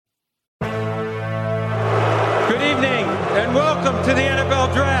Good evening and welcome to the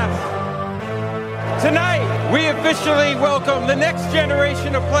NFL Draft. Tonight, we officially welcome the next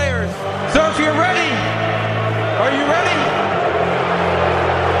generation of players. So if you're ready, are you ready?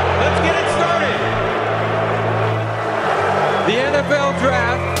 Let's get it started. The NFL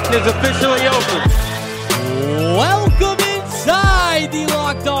Draft is officially open. Welcome inside the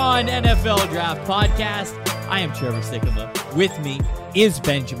Locked On NFL Draft Podcast. I am Trevor Stickema. With me is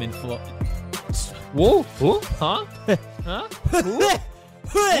Benjamin Flo. Whoa, huh? Huh? No,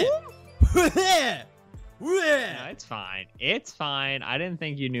 it's fine. It's fine. I didn't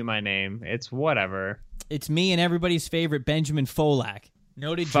think you knew my name. It's whatever. It's me and everybody's favorite Benjamin Folak,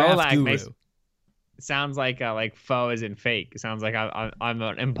 noted draft guru. Sounds like faux is in fake. It sounds like I'm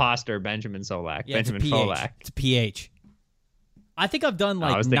an imposter, Benjamin Solak. Yeah, Benjamin Folak. It's a PH. I think I've done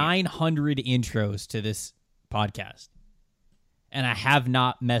 900 intros to this podcast, and I have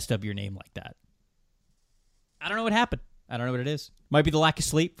not messed up your name like that. I don't know what happened. I don't know what it is. Might be the lack of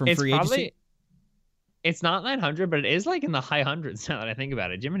sleep from free agency. It's not 900, but it is like in the high hundreds now that I think about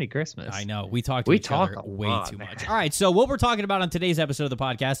it. Jiminy Christmas. I know. We talk way too much. All right, so what we're talking about on today's episode of the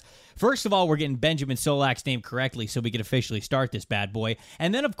podcast, first of all, we're getting Benjamin Solak's name correctly so we can officially start this bad boy.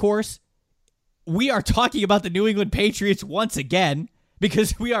 And then, of course, we are talking about the New England Patriots once again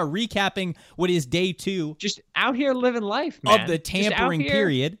because we are recapping what is day 2. Just out here living life, man. Of the tampering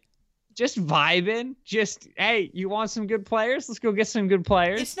period. Just vibing. Just, hey, you want some good players? Let's go get some good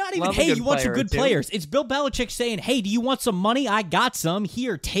players. It's not even, hey, you want some good players. It's Bill Belichick saying, hey, do you want some money? I got some.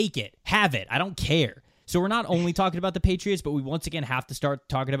 Here, take it. Have it. I don't care. So we're not only talking about the Patriots, but we once again have to start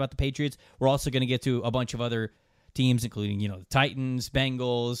talking about the Patriots. We're also going to get to a bunch of other teams, including, the Titans,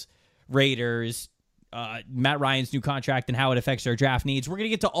 Bengals, Raiders, Matt Ryan's new contract and how it affects our draft needs. We're going to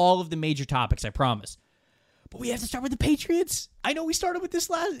get to all of the major topics, I promise. But we have to start with the Patriots. I know we started with this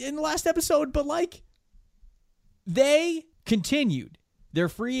in the last episode, but they continued their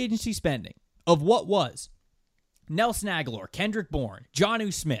free agency spending of what was Nelson Aguilar, Kendrick Bourne,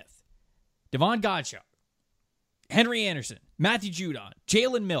 Jonnu Smith, Devon Godchaux, Henry Anderson, Matthew Judon,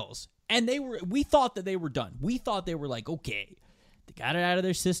 Jalen Mills, and we thought that they were done. We thought they were okay, they got it out of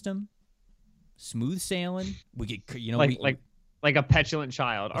their system, smooth sailing. We could, like a petulant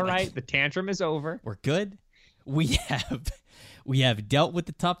child. All right, the tantrum is over. We're good. We have dealt with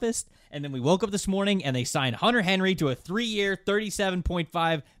the toughest, and then we woke up this morning and they signed Hunter Henry to a 3-year,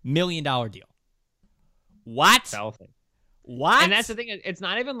 $37.5 million deal. What? Selfie. What? And that's the thing. It's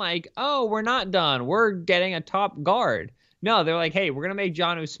not even we're not done. We're getting a top guard. No, they're like, hey, we're going to make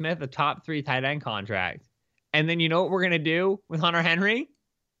Jonnu Smith a top 3 tight end contract. And then you know what we're going to do with Hunter Henry?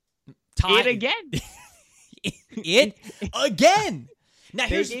 It again. It again. Now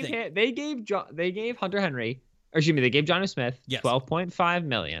here's the thing. They gave Hunter Henry, they gave Jonnu Smith $12.5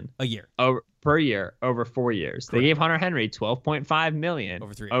 million a year per year over 4 years. Correct. They gave Hunter Henry $12.5 million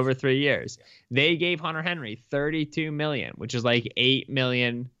over 3 years. They gave Hunter Henry $32 million, which is like $8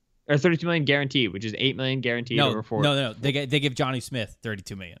 million, or $32 million guaranteed, which is $8 million guaranteed over 4 years. No. They give Jonnu Smith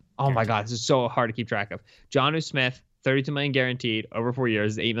 $32 million. Oh my God, this is so hard to keep track of. Jonnu Smith, $32 million guaranteed over 4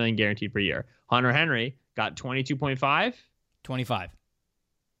 years, $8 million guaranteed per year. Hunter Henry got 22.5.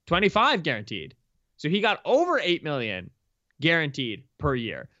 25 guaranteed. So he got over $8 million guaranteed per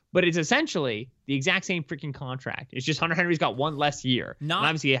year. But it's essentially the exact same freaking contract. It's just Hunter Henry's got one less year. And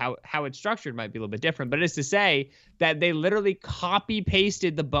obviously how it's structured might be a little bit different. But it's to say that they literally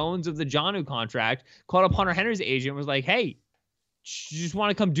copy-pasted the bones of the Jonnu contract, called up Hunter Henry's agent, and was like, hey, you just want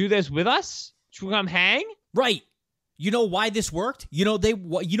to come do this with us? Should we come hang? Right. You know why this worked? You know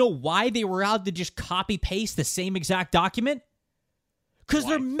why they were allowed to just copy-paste the same exact document? Because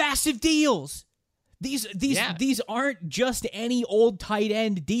they're massive deals. These aren't just any old tight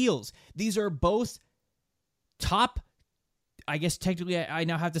end deals. These are both top, I guess technically I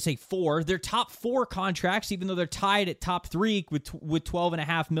now have to say 4. They're top 4 contracts, even though they're tied at top 3 with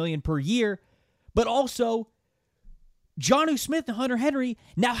 $12.5 million per year. But also, Jonnu Smith and Hunter Henry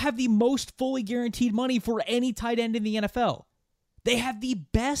now have the most fully guaranteed money for any tight end in the NFL. They have the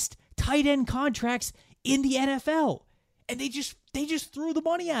best tight end contracts in the NFL. And they just threw the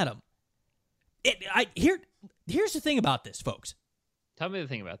money at him. Here's the thing about this, folks. Tell me the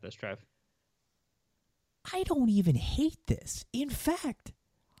thing about this, Trev. I don't even hate this. In fact,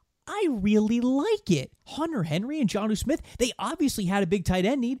 I really like it. Hunter Henry and Jonnu Smith, they obviously had a big tight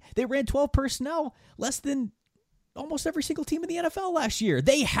end need. They ran 12 personnel, less than almost every single team in the NFL last year.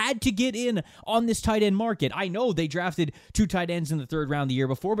 They had to get in on this tight end market. I know they drafted 2 tight ends in the 3rd round the year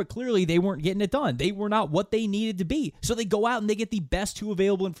before, but clearly they weren't getting it done. They were not what they needed to be. So they go out and they get the best 2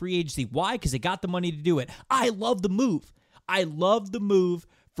 available in free agency. Why? Because they got the money to do it. I love the move. I love the move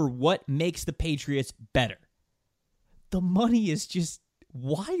for what makes the Patriots better. the money is just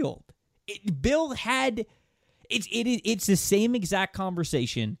wild. Bill had it's the same exact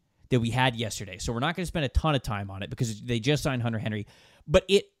conversation that we had yesterday. So we're not going to spend a ton of time on it because they just signed Hunter Henry. But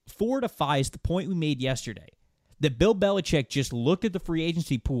it fortifies the point we made yesterday that Bill Belichick just looked at the free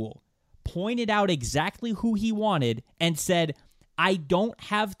agency pool, pointed out exactly who he wanted, and said, I don't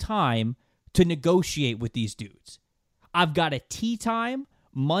have time to negotiate with these dudes. I've got a tee time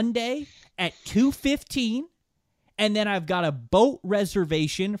Monday at 2:15, and then I've got a boat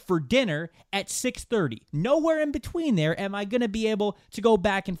reservation for dinner at 6:30. Nowhere in between there am I going to be able to go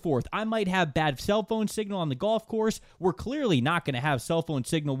back and forth. I might have bad cell phone signal on the golf course. We're clearly not going to have cell phone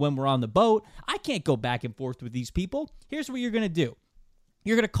signal when we're on the boat. I can't go back and forth with these people. Here's what you're going to do.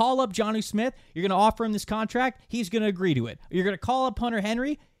 You're going to call up Jonnu Smith. You're going to offer him this contract. He's going to agree to it. You're going to call up Hunter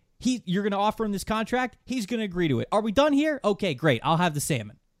Henry. You're going to offer him this contract. He's going to agree to it. Are we done here? Okay, great. I'll have the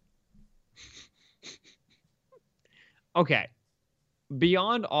salmon. Okay.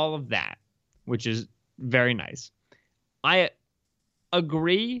 Beyond all of that, which is very nice, I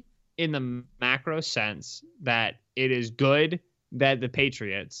agree in the macro sense that it is good that the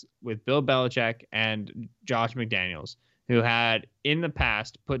Patriots, with Bill Belichick and Josh McDaniels, who had in the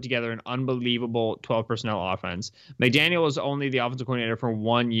past put together an unbelievable 12 personnel offense. McDaniel was only the offensive coordinator for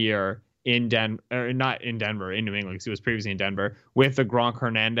 1 year in not in Denver, in New England, because he was previously in Denver with the Gronk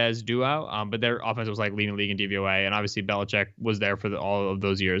Hernandez duo. But their offense was like leading the league in DVOA, and obviously Belichick was there for all of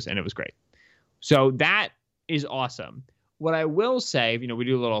those years, and it was great. So that is awesome. What I will say, we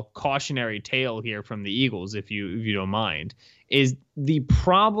do a little cautionary tale here from the Eagles, if you don't mind, is the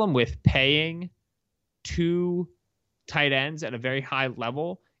problem with paying two tight ends at a very high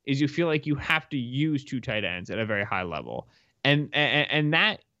level is you feel like you have to use two tight ends at a very high level. And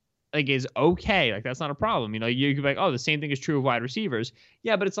that is okay. That's not a problem. You could be like, oh, the same thing is true of wide receivers.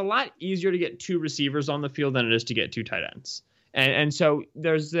 Yeah, but it's a lot easier to get two receivers on the field than it is to get two tight ends. And so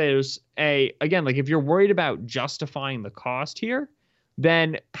there's again, if you're worried about justifying the cost here,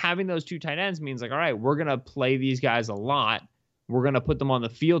 then having those two tight ends means all right, we're going to play these guys a lot. We're going to put them on the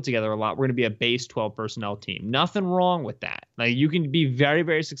field together a lot. We're going to be a base 12 personnel team. Nothing wrong with that. You can be very,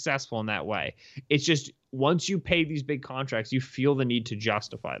 very successful in that way. It's just once you pay these big contracts, you feel the need to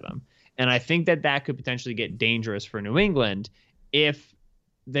justify them. And I think that could potentially get dangerous for New England if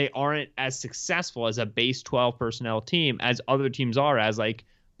they aren't as successful as a base 12 personnel team as other teams are, as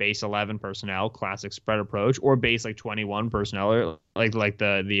base 11 personnel, classic spread approach, or base 21 personnel, or like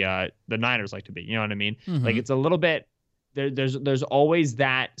the Niners like to be. You know what I mean? Mm-hmm. It's a little bit. There's always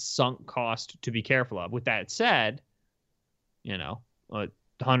that sunk cost to be careful of. With that said,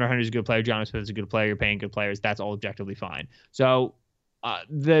 Hunter Henry's a good player. Jonnu Smith is a good player. You're paying good players. That's all objectively fine. So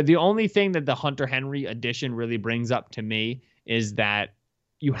the only thing that the Hunter Henry addition really brings up to me is that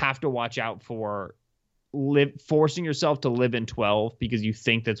you have to watch out for forcing yourself to live in 12 because you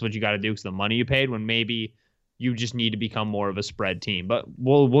think that's what you got to do because the money you paid, when maybe you just need to become more of a spread team. But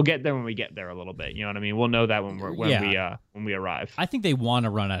we'll get there when we get there a little bit. You know what I mean? We'll know that when we arrive. I think they want to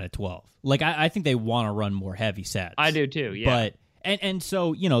run out of 12. I think they want to run more heavy sets. I do too. Yeah. But and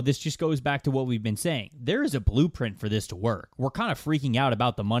so, this just goes back to what we've been saying. There is a blueprint for this to work. We're kind of freaking out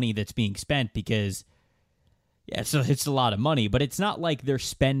about the money that's being spent because so it's a lot of money, but it's not like they're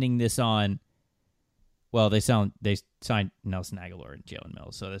spending this on. Well, they signed Nelson Aguilar and Jalen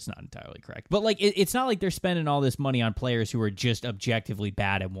Mills, so that's not entirely correct. But it's not like they're spending all this money on players who are just objectively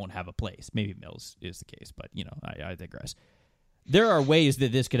bad and won't have a place. Maybe Mills is the case, but I digress. There are ways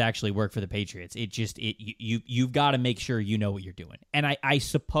that this could actually work for the Patriots. You've got to make sure you know what you're doing, and I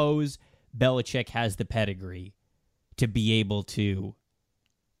suppose Belichick has the pedigree to be able to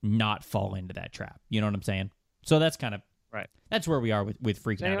not fall into that trap. You know what I'm saying? So that's kind of right. That's where we are with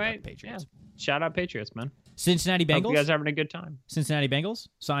freaking out about the Patriots. Yeah. Shout out Patriots, man. Cincinnati Bengals. Hope you guys are having a good time. Cincinnati Bengals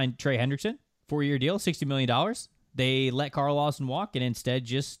signed Trey Hendrickson, 4-year deal, $60 million. They let Carl Lawson walk and instead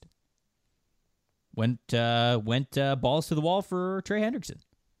just went balls to the wall for Trey Hendrickson.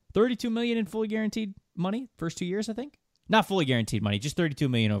 $32 million in fully guaranteed money, first 2 years, I think. Not fully guaranteed money, just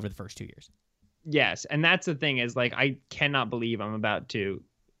 $32 million over the first 2 years. Yes, and that's the thing is I cannot believe I'm about to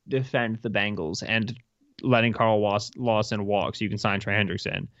defend the Bengals and letting Carl Lawson walk so you can sign Trey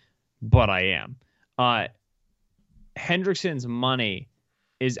Hendrickson, but I am. Hendrickson's money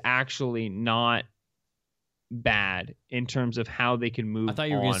is actually not bad in terms of how they can move on. I thought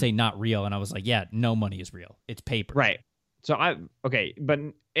you were going to say not real, and I was like, yeah, no money is real. It's paper. Right. So but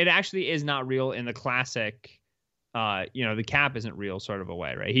it actually is not real in the classic, the cap isn't real sort of a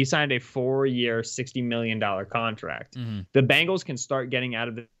way, right? He signed a 4-year, $60 million contract. Mm-hmm. The Bengals can start getting out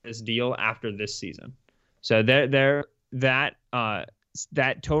of this deal after this season. So that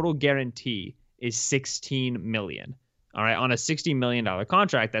total guarantee is $16 million. All right, on a $60 million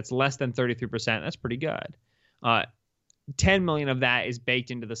contract, that's less than 33%. That's pretty good. $10 million of that is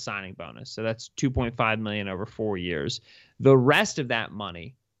baked into the signing bonus. So that's $2.5 million over 4 years. The rest of that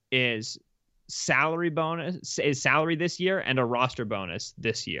money is salary this year and a roster bonus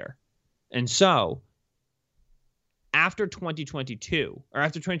this year. And so after 2022, or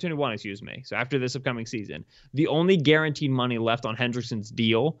after 2021, excuse me, so after this upcoming season, the only guaranteed money left on Hendrickson's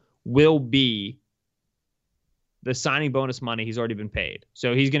deal will be the signing bonus money he's already been paid.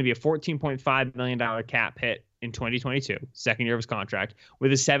 So he's going to be a $14.5 million cap hit in 2022, second year of his contract,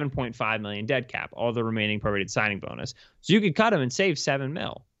 with a $7.5 million dead cap, all the remaining prorated signing bonus. So you could cut him and save $7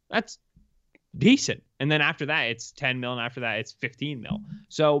 million. That's decent. And then after that, it's $10 million. And after that, it's $15 million.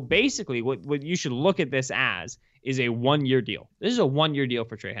 So basically, what you should look at this as is a 1-year deal. This is a 1-year deal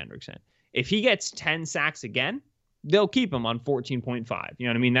for Trey Hendrickson. If he gets 10 sacks again, they'll keep him on 14.5. You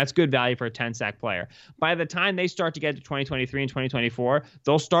know what I mean? That's good value for a 10-sack player. By the time they start to get to 2023 and 2024,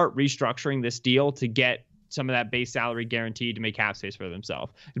 they'll start restructuring this deal to get some of that base salary guaranteed to make cap space for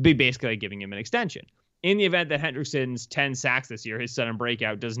themselves. It'd be basically like giving him an extension. In the event that Hendrickson's 10 sacks this year, his sudden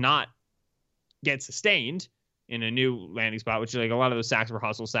breakout, does not get sustained in a new landing spot, which is like a lot of those sacks were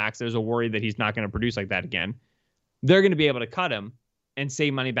hustle sacks. There's a worry that he's not going to produce like that again. They're going to be able to cut him and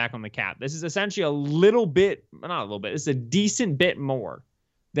save money back on the cap. This is essentially it's a decent bit more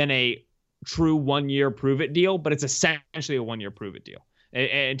than a true 1-year prove-it deal, but it's essentially a 1-year prove-it deal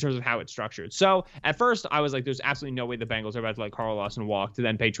in terms of how it's structured. So at first I was like, there's absolutely no way the Bengals are about to let Carl Lawson walk to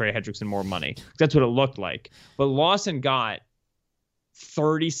then pay Trey Hendrickson more money. That's what it looked like. But Lawson got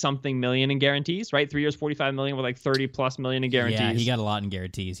 30-something million in guarantees, right? 3 years, $45 million with like 30+ million in guarantees. Yeah, he got a lot in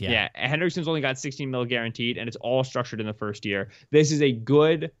guarantees. Yeah. Hendrickson's only got 16 mil guaranteed, and it's all structured in the first year. This is a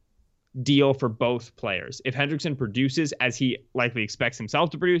good deal for both players. If Hendrickson produces as he likely expects himself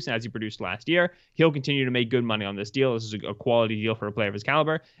to produce, and as he produced last year, he'll continue to make good money on this deal. This is a quality deal for a player of his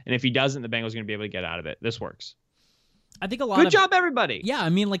caliber. And if he doesn't, the Bengals are going to be able to get out of it. This works. I think good job, everybody. Yeah, I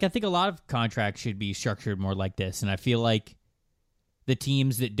mean, I think a lot of contracts should be structured more like this, and I feel like the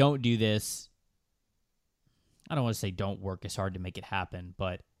teams that don't do this, I don't want to say don't work as hard to make it happen,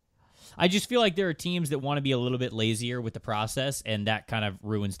 but I just feel like there are teams that want to be a little bit lazier with the process, and that kind of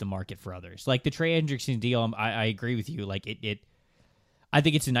ruins the market for others. Like the Trey Hendrickson deal, I agree with you. Like I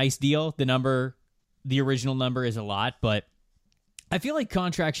think it's a nice deal. The original number is a lot, but I feel like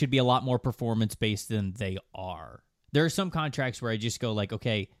contracts should be a lot more performance-based than they are. There are some contracts where I just go like,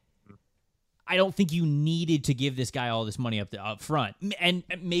 okay, I don't think you needed to give this guy all this money up front. And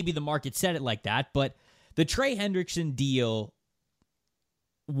maybe the market said it like that, but the Trey Hendrickson deal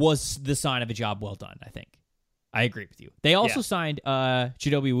was the sign of a job well done, I think. I agree with you. They also signed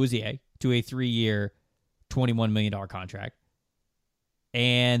Chidobe Awuzie to a 3-year, $21 million contract.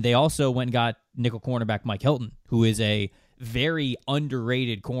 And they also went and got nickel cornerback Mike Hilton, who is a very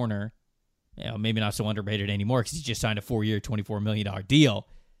underrated corner. Maybe not so underrated anymore because he just signed a 4-year, $24 million deal.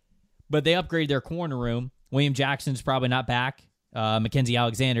 But they upgraded their corner room. William Jackson's probably not back. Mackenzie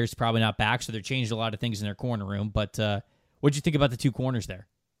Alexander's probably not back, so they're changed a lot of things in their corner room. But what'd you think about the two corners there?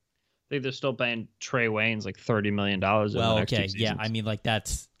 I think they're still paying Trey Waynes like $30 million over the next 2 seasons. Yeah, I mean, like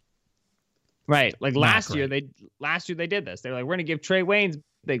that's right. Like last year they did this. They're like, we're gonna give Trey Waynes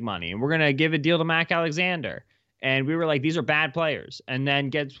big money, and we're gonna give a deal to Mac Alexander. And we were like, these are bad players. And then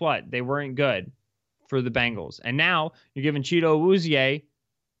guess what? They weren't good for the Bengals. And now you're giving Chido Awuzie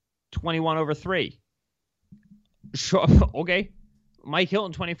 21 over 3. Sure, okay. Mike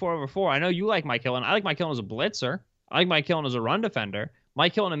Hilton 24 over 4. I know you like Mike Hilton. I like Mike Hilton as a blitzer. I like Mike Hilton as a run defender.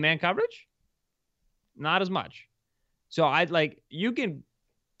 Mike Hilton in man coverage? Not as much. So you can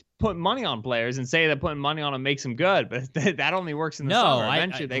put money on players and say that putting money on them makes them good, but that only works in the summer.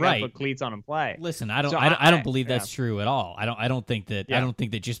 Eventually they got to put cleats on and play. Listen, I don't believe that's true at all. I don't think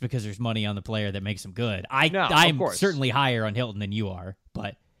that just because there's money on the player that makes them good. I'm certainly higher on Hilton than you are,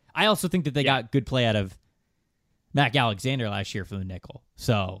 but I also think that they got good play out of Mac Alexander last year from the nickel.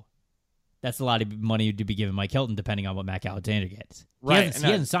 So that's a lot of money to be given Mike Hilton, depending on what Mac Alexander gets. He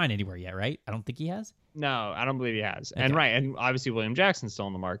hasn't signed anywhere yet, right? I don't think he has. No, I don't believe he has. Okay. And obviously William Jackson's still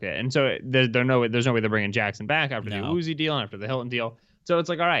in the market, and so there's no way they're bringing Jackson back after the Uzi deal and after the Hilton deal. So it's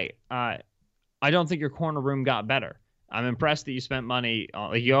like, all right, I don't think your corner room got better. I'm impressed that you spent money.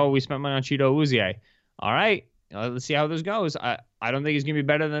 You always spent money on Chido Awuzie. All right, let's see how this goes. I don't think he's gonna be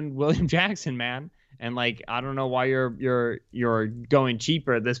better than William Jackson, man. And I don't know why you're going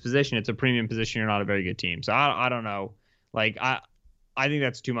cheaper at this position. It's a premium position. You're not a very good team. So I don't know. I think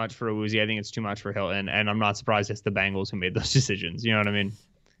that's too much for Awuzie. I think it's too much for Hilton, and I'm not surprised it's the Bengals who made those decisions. You know what I mean?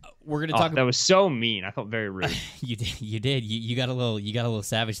 We're gonna talk. That was so mean. I felt very rude. You did. You got a little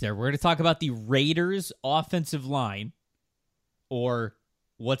savage there. We're gonna talk about the Raiders' offensive line or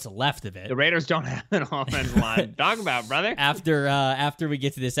what's left of it. The Raiders don't have an offensive line to talk about, brother. After we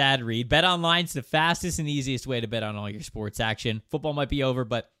get to this ad read, BetOnline's the fastest and easiest way to bet on all your sports action. Football might be over,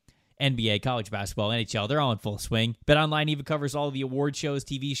 but NBA, college basketball, NHL, they're all in full swing. BetOnline even covers all the award shows,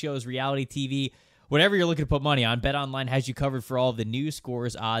 TV shows, reality TV, whatever you're looking to put money on. BetOnline has you covered for all of the news,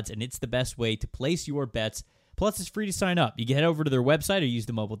 scores, odds, and it's the best way to place your bets. Plus, it's free to sign up. You can head over to their website or use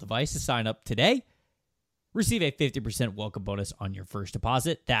the mobile device to sign up today. Receive a 50% welcome bonus on your first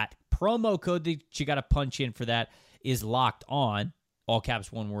deposit. That promo code that you got to punch in for that is locked on. All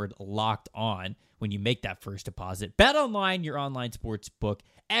caps, one word, locked on when you make that first deposit. BetOnline, your online sports book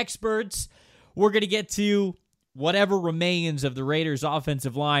experts. We're going to get to whatever remains of the Raiders'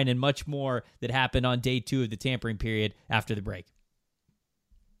 offensive line and much more that happened on day 2 of the tampering period after the break.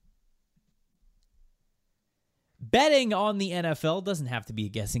 Betting on the NFL doesn't have to be a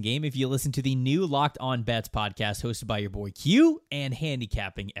guessing game if you listen to the new Locked On Bets podcast hosted by your boy Q and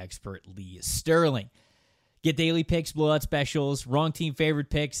handicapping expert Lee Sterling. Get daily picks, blowout specials, wrong team favorite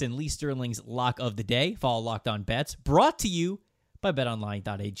picks, and Lee Sterling's lock of the day. Follow Locked On Bets, brought to you by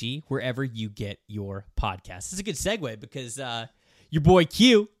betonline.ag, wherever you get your podcasts. It's a good segue because your boy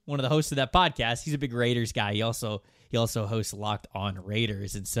Q, one of the hosts of that podcast, he's a big Raiders guy. He also hosts Locked On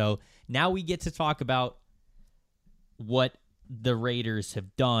Raiders. And so now we get to talk about what the Raiders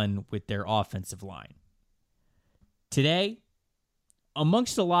have done with their offensive line. Today,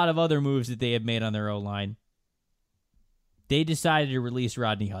 amongst a lot of other moves that they have made on their O-line, they decided to release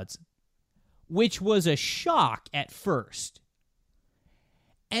Rodney Hudson, which was a shock at first.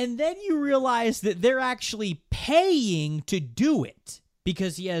 And then you realize that they're actually paying to do it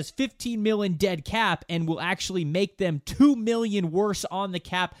because he has $15 million dead cap and will actually make them $2 million worse on the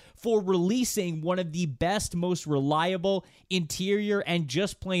cap for releasing one of the best, most reliable interior and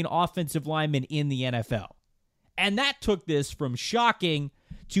just plain offensive linemen in the NFL. And that took this from shocking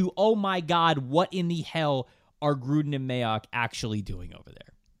to, oh my God, what in the hell are Gruden and Mayock actually doing over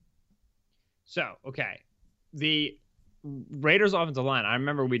there? So, okay. The Raiders offensive line, I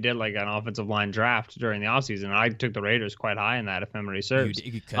remember we did like an offensive line draft during the offseason. I took the Raiders quite high in that, if memory serves.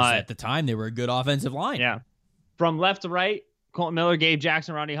 Because at the time, they were a good offensive line. Yeah. From left to right, Colton Miller, Gabe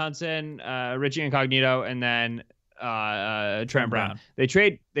Jackson, Rodney Hudson, Richie Incognito, and then Trent Brown. They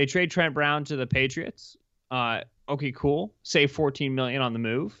trade Trent Brown to the Patriots. Okay, cool. Save $14 million on the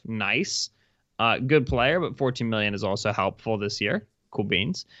move. Nice. Good player, but $14 million is also helpful this year. Cool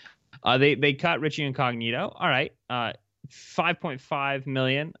beans. They cut Richie Incognito. All right. $5.5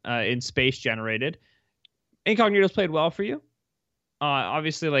 million in space generated. Incognito's played well for you.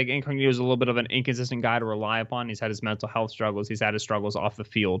 Obviously, like Incognito's a little bit of an inconsistent guy to rely upon. He's had his mental health struggles. He's had his struggles off the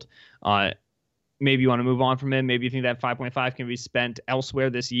field. Maybe you want to move on from him. Maybe you think that 5.5 can be spent elsewhere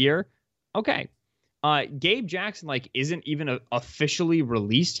this year. Okay. Gabe Jackson isn't even officially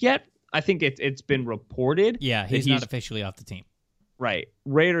released yet. I think it's been reported. Yeah, he's not officially off the team. Right.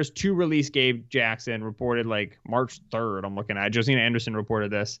 Raiders to release Gabe Jackson reported March 3rd. I'm looking at Josina Anderson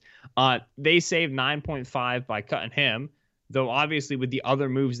reported this. They saved 9.5 by cutting him, though obviously with the other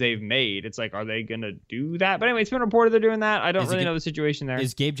moves they've made, it's are they going to do that? But anyway, it's been reported they're doing that. I don't really know the situation there.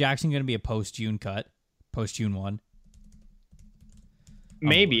 Is Gabe Jackson going to be a post-June cut? Post-June 1?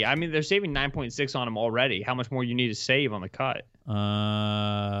 Maybe. I mean, they're saving 9.6 on him already. How much more you need to save on the cut?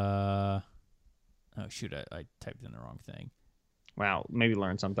 Oh, shoot. I typed in the wrong thing. Wow, maybe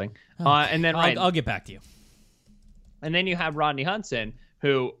learn something. Okay. And then I'll get back to you. And then you have Rodney Hudson,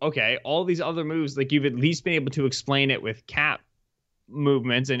 who, okay, all these other moves, you've at least been able to explain it with cap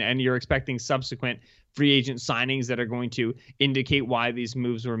movements, and you're expecting subsequent free agent signings that are going to indicate why these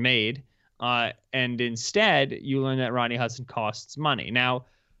moves were made. And instead, you learn that Rodney Hudson costs money. Now,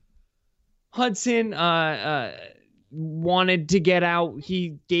 Hudson wanted to get out.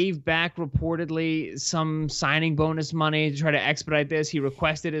 He gave back reportedly some signing bonus money to try to expedite this. He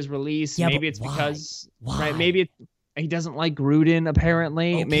requested his release. Yeah, maybe it's why? because why? Right, maybe he doesn't like Gruden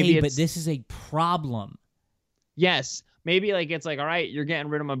apparently. Okay, maybe but this is a problem. Yes, maybe it's all right, you're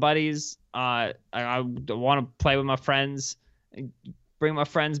getting rid of my buddies. I want to play with my friends, bring my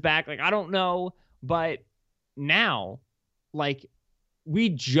friends back. I don't know, but now we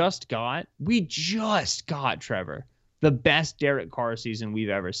just got Trevor, the best Derek Carr season we've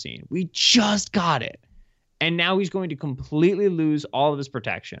ever seen. We just got it. And now he's going to completely lose all of his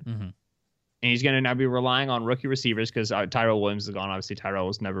protection. Mm-hmm. And he's going to now be relying on rookie receivers because Tyrell Williams is gone. Obviously, Tyrell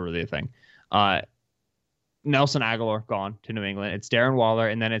was never really a thing. Nelson Aguilar gone to New England. It's Darren Waller,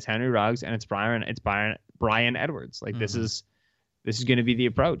 and then it's Henry Ruggs, and it's Brian Edwards. This is going to be the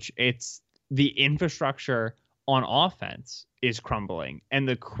approach. It's the infrastructure on offense is crumbling. And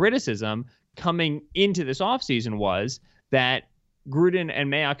the criticism coming into this offseason was that Gruden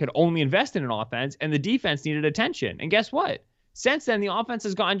and Mayock could only invest in an offense, and the defense needed attention. And guess what? Since then, the offense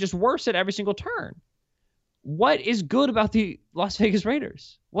has gotten just worse at every single turn. What is good about the Las Vegas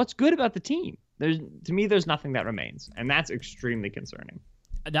Raiders? What's good about the team? To me, there's nothing that remains, and that's extremely concerning.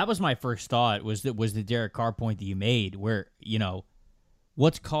 That was my first thought. Was the Derek Carr point that you made, where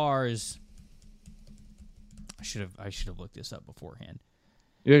what's Carr's? I should have looked this up beforehand.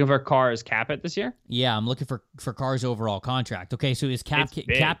 You're looking for Carr's cap hit this year? Yeah, I'm looking for Carr's overall contract. Okay, so his cap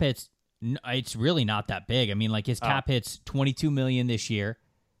hits. It's really not that big. I mean, like his cap hits $22 million this year,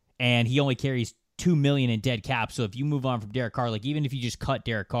 and he only carries $2 million in dead cap. So if you move on from Derek Carr, like even if you just cut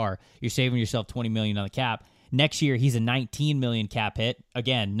Derek Carr, you're saving yourself $20 million on the cap. Next year, he's a $19 million cap hit.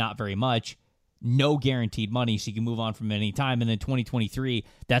 Again, not very much. No guaranteed money, so you can move on from him any time. And then 2023,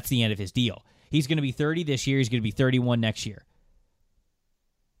 that's the end of his deal. He's going to be 30 this year. He's going to be 31 next year.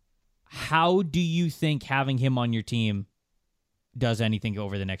 How do you think having him on your team does anything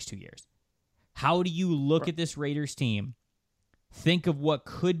over the next 2 years? How do you look at this Raiders team, think of what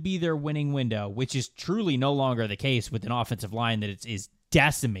could be their winning window, which is truly no longer the case with an offensive line that is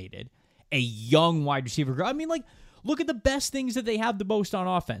decimated, a young wide receiver? I mean, like, look at the best things that they have the most on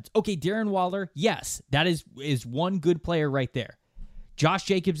offense. Okay, Darren Waller, yes, that is one good player right there. Josh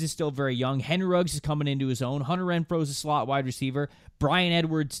Jacobs is still very young. Henry Ruggs is coming into his own. Hunter Renfrow is a slot wide receiver. Bryan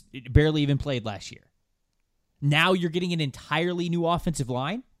Edwards barely even played last year. Now you're getting an entirely new offensive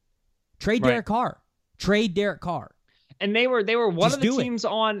line? Trade Derek Carr. Trade Derek Carr. And they were one of the teams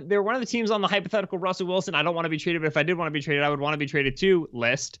on the hypothetical Russell Wilson, I don't want to be traded, but if I did want to be traded, I would want to be traded too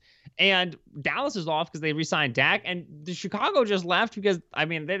list. And Dallas is off because they re-signed Dak, and the Chicago just left because, I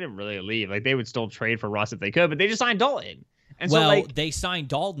mean, they didn't really leave. Like, they would still trade for Russ if they could, but they just signed Dalton. And so, they signed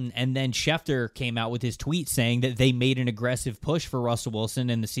Dalton, and then Schefter came out with his tweet saying that they made an aggressive push for Russell Wilson,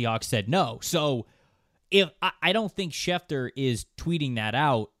 and the Seahawks said no. So I don't think Schefter is tweeting that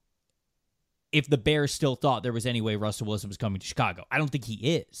out if the Bears still thought there was any way Russell Wilson was coming to Chicago. I don't think he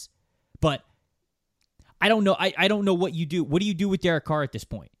is. But I don't know. I don't know what you do. What do you do with Derek Carr at this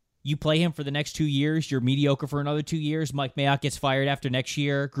point? You play him for the next 2 years. You're mediocre for another 2 years. Mike Mayock gets fired after next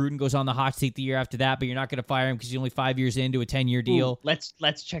year. Gruden goes on the hot seat the year after that, but you're not going to fire him because he's only 5 years into a 10-year deal. Ooh,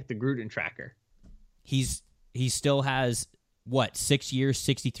 let's check the Gruden tracker. He still has, 6 years,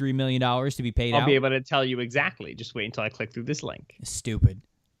 $63 million to be paid out? I'll be able to tell you exactly. Just wait until I click through this link. Stupid.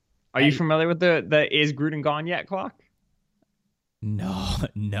 Are you familiar with the is Gruden gone yet clock?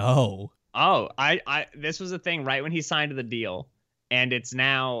 No. Oh, I this was a thing right when he signed the deal. And it's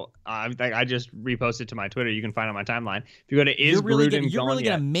now, I just reposted to my Twitter. You can find it on my timeline. If you go to You're really going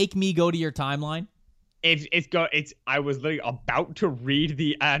to make me go to your timeline? I was literally about to read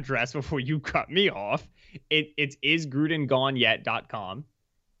the address before you cut me off. It's isgrudengonyet.com.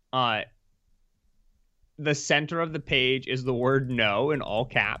 The center of the page is the word no in all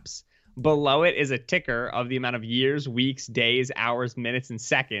caps. Below it is a ticker of the amount of years, weeks, days, hours, minutes, and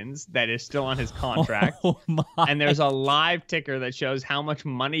seconds that is still on his contract. Oh my. And there's a live ticker that shows how much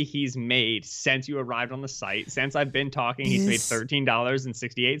money he's made since you arrived on the site. Since I've been talking, he's made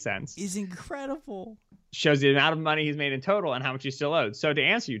 $13.68. Is incredible. Shows the amount of money he's made in total and how much he's still owed. So to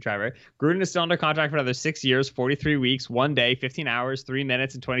answer you, Trevor, Gruden is still under contract for another 6 years, 43 weeks, 1 day, 15 hours, 3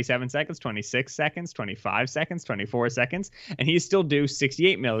 minutes and 27 seconds, 26 seconds, 25 seconds, 24 seconds, and he's still due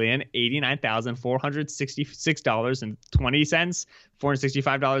 $68,089,466.20,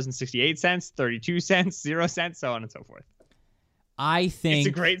 $465.68, 32 cents, 0 cents, so on and so forth. I think it's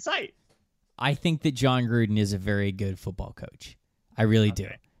a great site. I think that John Gruden is a very good football coach. I really do.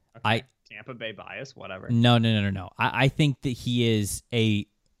 Okay. Tampa Bay bias, whatever. No. I think that he is a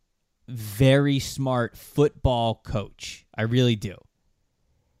very smart football coach. I really do.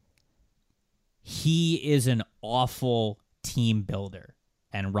 He is an awful team builder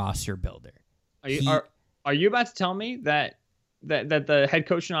and roster builder. Are you about to tell me that the head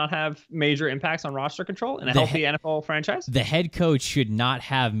coach should not have major impacts on roster control in a healthy NFL franchise? The head coach should not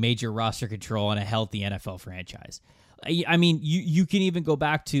have major roster control in a healthy NFL franchise. I mean, you can even go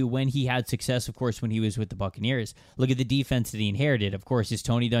back to when he had success, of course, when he was with the Buccaneers. Look at the defense that he inherited. Of course, it's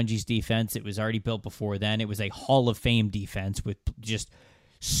Tony Dungy's defense. It was already built before then. It was a Hall of Fame defense with just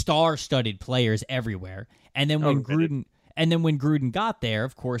star-studded players everywhere. And then when Gruden got there,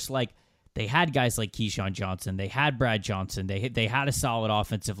 of course, like they had guys like Keyshawn Johnson, they had Brad Johnson, they had a solid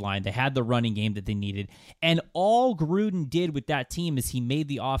offensive line, they had the running game that they needed. And all Gruden did with that team is he made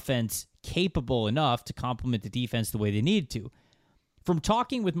the offense capable enough to complement the defense the way they needed to. From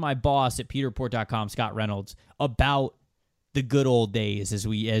talking with my boss at PeterReport.com, Scott Reynolds, about the good old days, as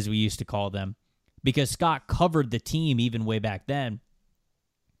we used to call them, because Scott covered the team even way back then.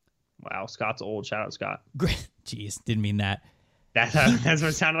 Wow, Scott's old. Shout out, Scott. Jeez, didn't mean that. That's what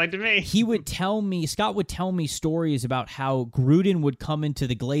it sounded like to me. Scott would tell me stories about how Gruden would come into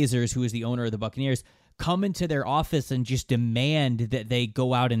the Glazers, who is the owner of the Buccaneers, come into their office and just demand that they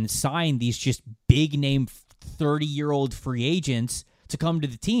go out and sign these just big name 30-year-old free agents to come to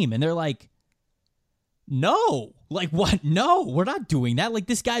the team. And they're like, no, like what? No, we're not doing that. Like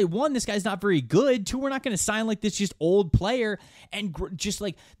this guy, one, this guy's not very good. Two, we're not going to sign like this just old player. And just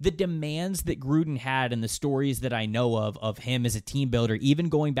like the demands that Gruden had and the stories that I know of him as a team builder, even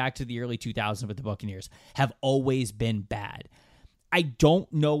going back to the early 2000s with the Buccaneers, have always been bad. I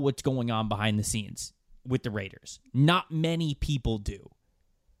don't know what's going on behind the scenes with the Raiders. Not many people do.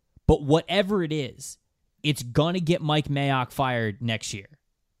 But whatever it is, it's going to get Mike Mayock fired next year.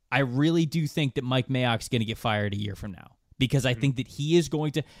 I really do think that Mike Mayock's going to get fired a year from now because I think that he is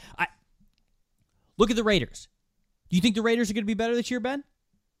going to. Look at the Raiders. Do you think the Raiders are going to be better this year, Ben?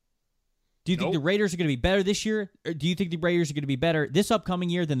 Do you think the Raiders are going to be better this year? Or do you think the Raiders are going to be better this upcoming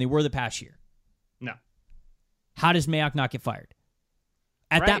year than they were the past year? No. How does Mayock not get fired?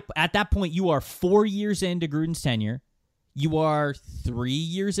 At that point, you are 4 years into Gruden's tenure. You are 3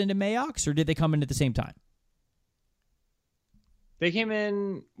 years into Mayock's, or did they come in at the same time? They came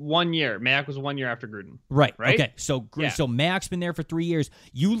in 1 year. Mayock was 1 year after Gruden. Right. Okay. So Mayock's been there for 3 years.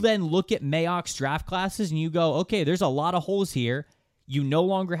 You then look at Mayock's draft classes and you go, okay, there's a lot of holes here. You no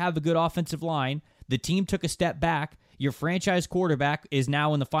longer have a good offensive line. The team took a step back. Your franchise quarterback is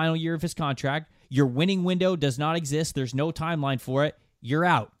now in the final year of his contract. Your winning window does not exist. There's no timeline for it. You're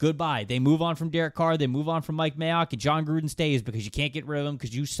out. Goodbye. They move on from Derek Carr. They move on from Mike Mayock, and John Gruden stays because you can't get rid of him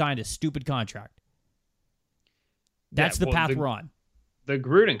because you signed a stupid contract. That's the path we're on. The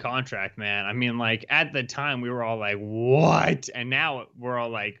Gruden contract, man. I mean, like, at the time, we were all like, what? And now we're all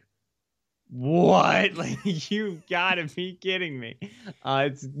like, what? Like, you gotta be kidding me.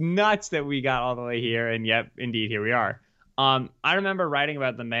 It's nuts that we got all the way here. And yep, indeed, here we are. I remember writing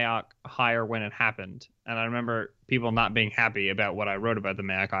about the Mayock hire when it happened. And I remember people not being happy about what I wrote about the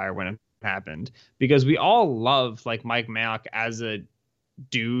Mayock hire when it happened. Because we all love, like, Mike Mayock as a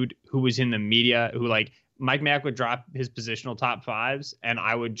dude who was in the media, who, like, Mike Mayock would drop his positional top fives, and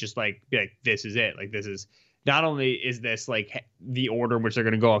I would just like be like, this is it. Like, this is not only is this like the order in which they're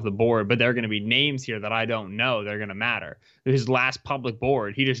going to go off the board, but there are going to be names here that I don't know. They're going to matter. His last public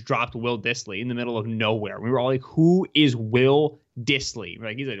board, he just dropped Will Dissly in the middle of nowhere. We were all like, who is Will Dissly?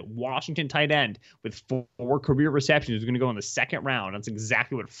 Like, he's a Washington tight end with 4 career receptions who's going to go in the second round. That's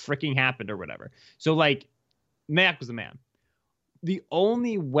exactly what freaking happened or whatever. So, like, Mayock was the man. The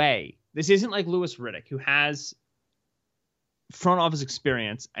only way, this isn't like Louis Riddick, who has front office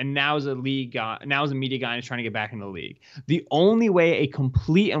experience and now is a league guy, now is a media guy and is trying to get back into the league. The only way a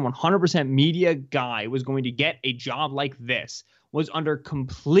complete and 100% media guy was going to get a job like this was under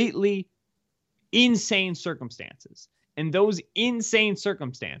completely insane circumstances. And those insane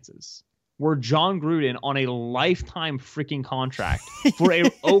circumstances were John Gruden on a lifetime freaking contract for a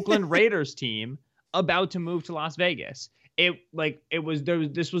Oakland Raiders team about to move to Las Vegas.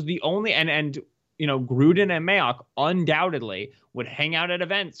 This was the only, and you know, Gruden and Mayock undoubtedly would hang out at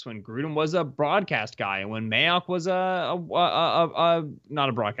events when Gruden was a broadcast guy and when Mayock was not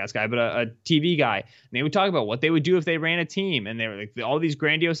a broadcast guy, but a TV guy. And they would talk about what they would do if they ran a team, and they were like all these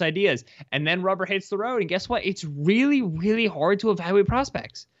grandiose ideas. And then rubber hits the road, and guess what? It's really, really hard to evaluate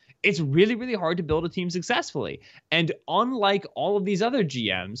prospects. It's really, really hard to build a team successfully. And unlike all of these other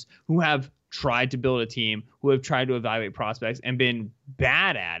GMs who have tried to build a team, who have tried to evaluate prospects and been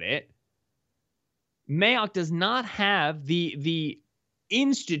bad at it, Mayock does not have the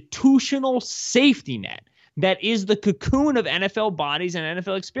institutional safety net that is the cocoon of NFL bodies and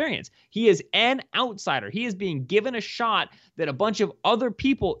NFL experience. He is an outsider. He is being given a shot that a bunch of other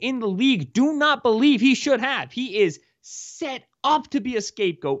people in the league do not believe he should have. He is set up to be a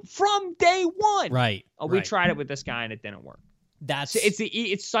scapegoat from day one. Right. We tried it with this guy and it didn't work.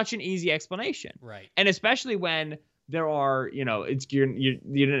 It's such an easy explanation. Right. And especially when there are, you know, you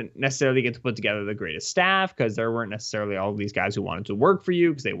didn't necessarily get to put together the greatest staff because there weren't necessarily all of these guys who wanted to work for you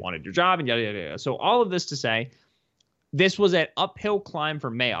because they wanted your job and yada, yada, yada. So all of this to say, this was an uphill climb for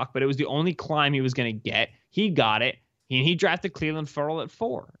Mayock, but it was the only climb he was going to get. He got it. He drafted Cleveland Ferrell at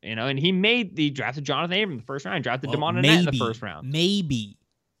 4, you know, and he drafted Jonathan Abram in the first round, drafted Damon Annette in the first round. Maybe.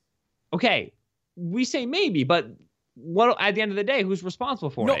 Okay. We say maybe, but what at the end of the day, who's responsible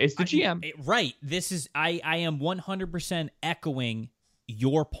for it? It's the GM. Right. This is I am 100% echoing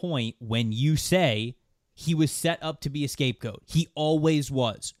your point when you say he was set up to be a scapegoat. He always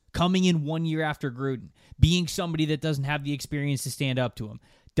was. Coming in 1 year after Gruden, being somebody that doesn't have the experience to stand up to him,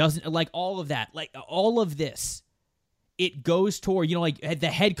 doesn't like all of that, like all of this. It goes toward, you know, like the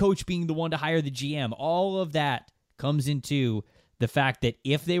head coach being the one to hire the GM. All of that comes into the fact that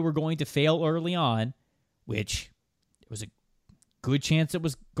if they were going to fail early on, which it was a good chance it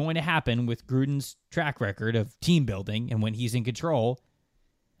was going to happen with Gruden's track record of team building and when he's in control,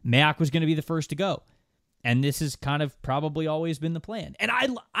 Mayock was going to be the first to go. And this has kind of probably always been the plan. And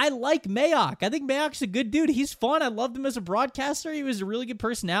I like Mayock. I think Mayock's a good dude. He's fun. I loved him as a broadcaster. He was a really good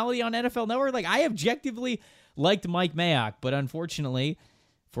personality on NFL Network. Like, I objectively liked Mike Mayock, but unfortunately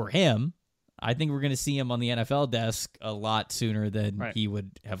for him, I think we're going to see him on the NFL desk a lot sooner than he would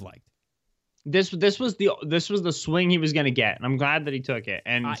have liked. This was the swing he was going to get, and I'm glad that he took it.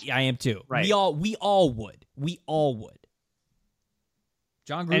 And I am too. Right. We all would.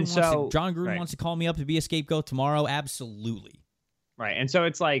 John Gruden wants to call me up to be a scapegoat tomorrow. Absolutely. Right. And so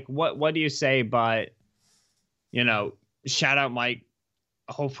it's like, what do you say? But, shout out Mike.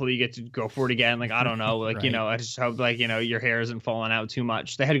 Hopefully you get to go for it again. Like, I don't know. Like, right. I just hope your hair isn't falling out too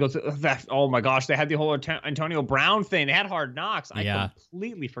much. They had to go through that. Oh my gosh. They had the whole Antonio Brown thing. They had Hard Knocks. I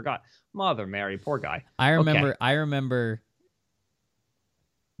completely forgot. Mother Mary, poor guy. I remember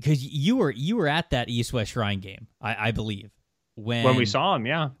because you were at that East-West Shrine game, I believe. When we saw him,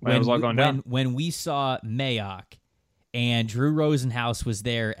 when it was all going down. When we saw Mayock and Drew Rosenhaus was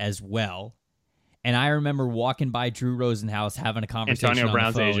there as well. And I remember walking by Drew Rosenhaus having a conversation Antonio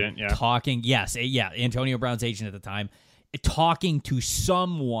Brown's on the phone, agent, talking. Yes, Antonio Brown's agent at the time, talking to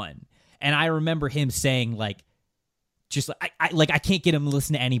someone. And I remember him saying, like, just I can't get him to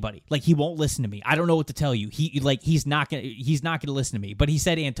listen to anybody. Like, he won't listen to me. I don't know what to tell you. He's not gonna listen to me. But he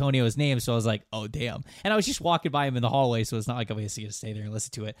said Antonio's name, so I was like, oh damn. And I was just walking by him in the hallway, so it's not like I'm gonna see to stay there and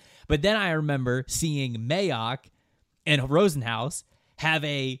listen to it. But then I remember seeing Mayock and Rosenhaus have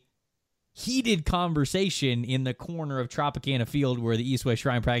a heated conversation in the corner of Tropicana Field where the East-West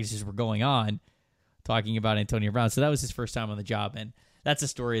Shrine practices were going on, talking about Antonio Brown. So that was his first time on the job, and that's a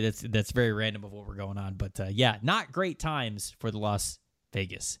story that's very random of what we're going on. But not great times for the Las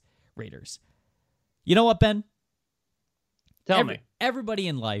Vegas Raiders. You know what, Ben? Tell me. Everybody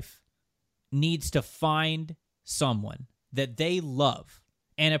in life needs to find someone that they love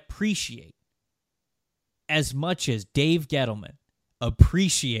and appreciate as much as Dave Gettleman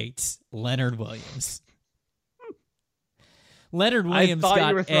appreciates Leonard Williams. Leonard Williams I thought got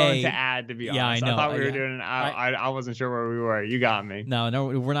you were throwing to ad, to be honest. Yeah, I know. I thought we were doing an I wasn't sure where we were. You got me.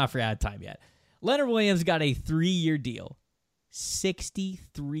 No, we're not for ad time yet. Leonard Williams got a 3-year deal.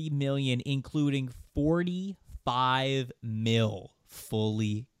 $63 million, including $45 million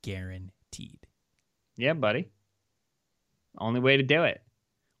fully guaranteed. Yeah, buddy. Only way to do it.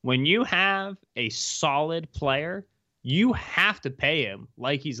 When you have a solid player, you have to pay him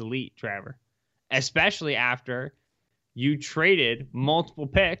like he's elite, Trevor. Especially after you traded multiple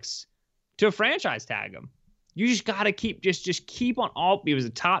picks to franchise tag him. You just got to keep on all. He was a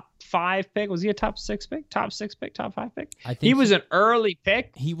top 5 pick. Was he a top 6 pick? Top 6 pick? Top 5 pick? I think he was an early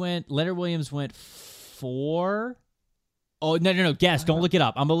pick. Leonard Williams went 4. Oh, no. Guess. Don't look it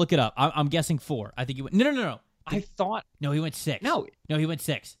up. I'm going to look it up. I'm guessing 4. I think he went. No. I thought. No, he went 6. No, he went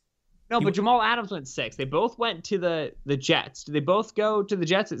 6. No, but Jamal Adams went 6. They both went to the Jets. Did they both go to the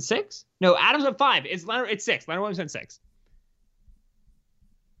Jets at 6? No, Adams went 5. It's 6. Leonard Williams went 6.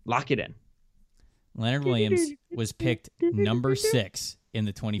 Lock it in. Leonard Williams was picked number 6 in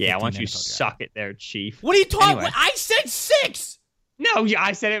the 2015 Yeah, why don't you NFL draft. suck it there, Chief? What are you talking Anyway. about? I said 6! No, yeah,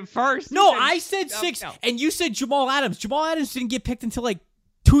 I said it first. No, I said 6, no. and you said Jamal Adams. Jamal Adams didn't get picked until like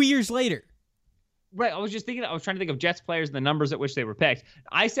 2 years later. Right, I was trying to think of Jets players and the numbers at which they were picked.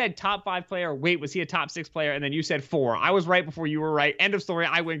 I said top 5 player. Wait, was he a top 6 player? And then you said 4. I was right before you were right. End of story.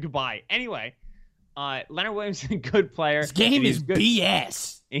 I win. Goodbye. Anyway, Leonard Williams is a good player. This game is good.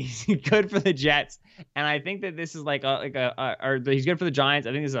 BS. He's good for the Jets, and I think that this is or he's good for the Giants.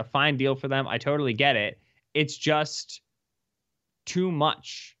 I think this is a fine deal for them. I totally get it. It's just too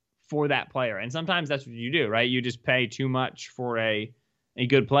much for that player, and sometimes that's what you do, right? You just pay too much for a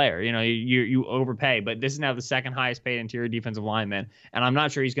good player. You overpay, but this is now the second highest paid interior defensive lineman, and I'm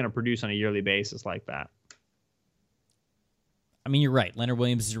not sure he's going to produce on a yearly basis like that. I mean, you're right. Leonard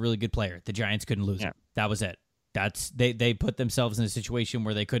Williams is a really good player. The Giants couldn't lose him. That was it. They put themselves in a situation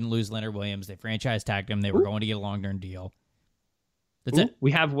where they couldn't lose Leonard Williams. They franchise tagged him. They were going to get a long-term deal. That's it.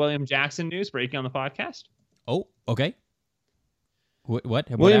 We have William Jackson news breaking on the podcast. Oh, okay. What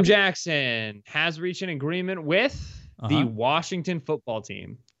William Jackson has reached an agreement with the Washington football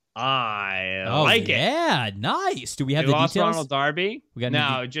team. I like it. Yeah, nice. Do we have the lost details? Ronald Darby.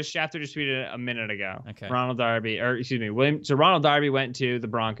 Just Schefter just tweeted a minute ago. Okay. Ronald Darby, William. So Ronald Darby went to the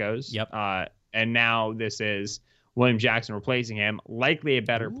Broncos. Yep. And now this is William Jackson replacing him. Likely a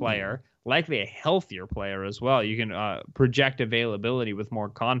better player. Likely a healthier player as well. You can project availability with more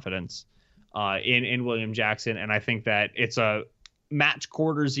confidence in William Jackson. And I think that it's a match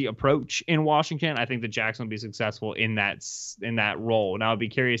quartersy approach in Washington, I think that Jackson will be successful in that role. Now, I'd be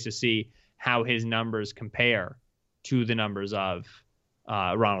curious to see how his numbers compare to the numbers of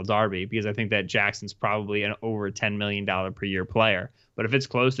Ronald Darby, because I think that Jackson's probably an over $10 million per year player. But if it's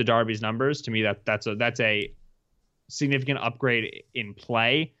close to Darby's numbers, to me that's a significant upgrade in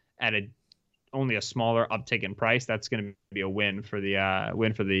play at only a smaller uptick in price. That's going to be a win for the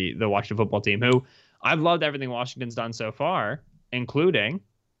Washington football team, who I've loved everything Washington's done so far, including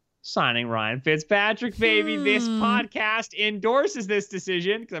signing Ryan Fitzpatrick, baby. This podcast endorses this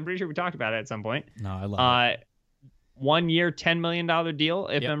decision because I'm pretty sure we talked about it at some point. No, I love it. 1 year, $10 million deal,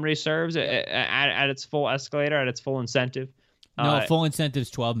 if memory serves, at its full escalator, at its full incentive. No, full incentive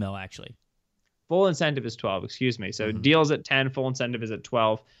is 12 mil, actually. Full incentive is 12, excuse me. So deal's at 10, full incentive is at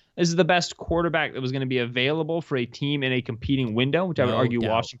 12. This is the best quarterback that was going to be available for a team in a competing window, which I would argue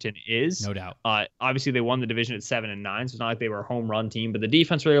Washington is. No doubt. Obviously, they won the division at 7-9, so it's not like they were a home run team, but the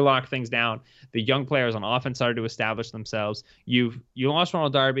defense really locked things down. The young players on offense started to establish themselves. You lost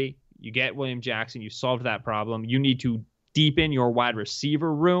Ronald Darby. You get William Jackson. You solved that problem. You need to deepen your wide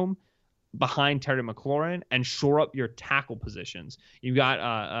receiver room behind Terry McLaurin and shore up your tackle positions. You've got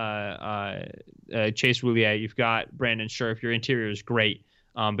Chase Roulier. You've got Brandon Scherf. Your interior is great.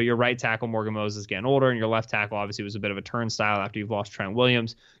 But your right tackle, Morgan Moses, is getting older, and your left tackle obviously was a bit of a turnstile after you've lost Trent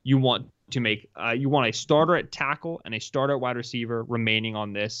Williams. You want a starter at tackle and a starter at wide receiver remaining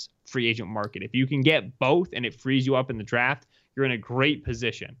on this free agent market. If you can get both and it frees you up in the draft, you're in a great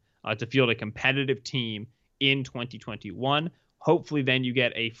position to field a competitive team in 2021. Hopefully, then you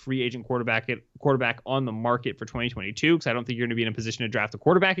get a free agent quarterback on the market for 2022, because I don't think you're going to be in a position to draft a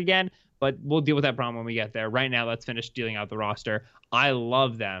quarterback again. But we'll deal with that problem when we get there. Right now, let's finish dealing out the roster. I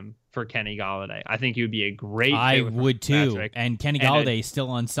love them for Kenny Golladay. I think he would be a great. I would too. Patrick. And Kenny Golladay is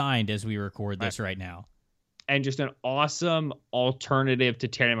still unsigned as we record this right now. And just an awesome alternative to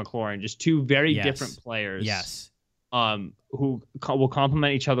Terry McLaurin. Just two very different players. Yes. Who will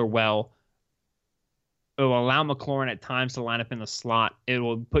complement each other well. It will allow McLaurin at times to line up in the slot. It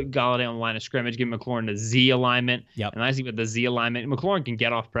will put Golladay on the line of scrimmage, give McLaurin the Z alignment. Yep. And I think with the Z alignment, McLaurin can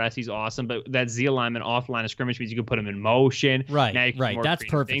get off press. He's awesome. But that Z alignment off the line of scrimmage means you can put him in motion. Right. Now you can right. That's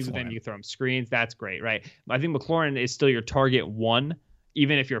perfect. Things with him. You can throw him screens. That's great. Right. I think McLaurin is still your target one,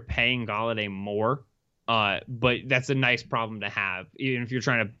 even if you're paying Golladay more. But that's a nice problem to have, even if you're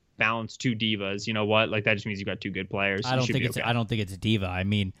trying to balance two divas. You know what? Like, that just means you got two good players. I don't think it's a diva. I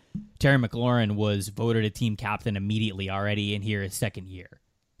mean, Terry McLaurin was voted a team captain immediately already in here his second year.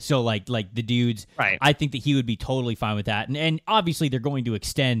 So like the dudes, right. I think that he would be totally fine with that. And obviously they're going to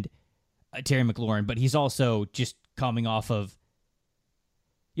extend Terry McLaurin, but he's also just coming off of,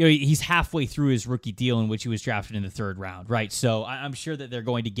 he's halfway through his rookie deal in which he was drafted in the third round, right? So I'm sure that they're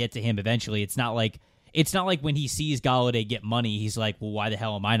going to get to him eventually. It's not like when he sees Golladay get money, he's like, well, why the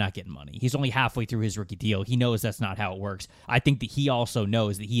hell am I not getting money? He's only halfway through his rookie deal. He knows that's not how it works. I think that he also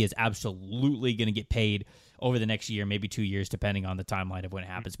knows that he is absolutely going to get paid over the next year, maybe 2 years, depending on the timeline of when it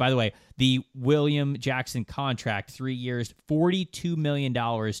happens. By the way, the William Jackson contract, 3 years, $42 million,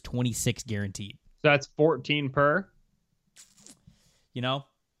 26 guaranteed. So that's 14 per?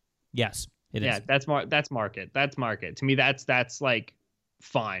 Yes, it is. Yeah, that's market. That's market. To me, that's like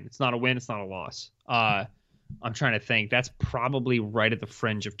fine. It's not a win. It's not a loss. I'm trying to think. That's probably right at the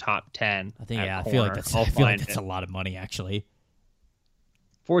fringe of top 10. I think. I feel like that's a lot of money, actually.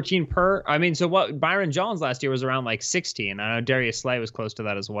 14 per. I mean, so what? Byron Jones last year was around like 16. I know Darius Slay was close to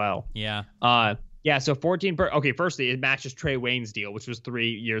that as well. Yeah. Yeah. So 14 per. Okay. Firstly, it matches Trey Wayne's deal, which was 3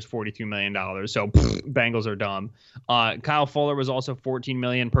 years, $42 million. So Bengals are dumb. Kyle Fuller was also $14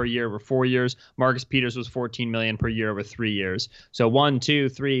 million per year over 4 years. Marcus Peters was $14 million per year over 3 years. So 1, 2,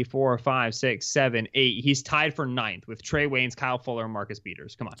 3, 4, 5, 6, 7, 8. He's tied for 9th with Trey Waynes, Kyle Fuller, and Marcus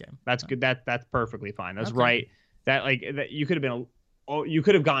Peters. Come on, okay. That's good. That's perfectly fine. That's right. That you could have been. You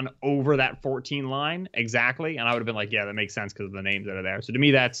could have gone over that 14 line exactly, and I would have been like, yeah, that makes sense because of the names that are there. So to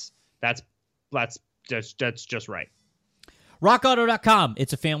me, that's just right. RockAuto.com.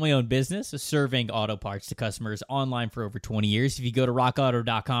 It's a family-owned business serving auto parts to customers online for over 20 years. If you go to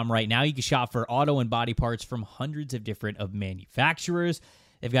RockAuto.com right now, you can shop for auto and body parts from hundreds of different manufacturers.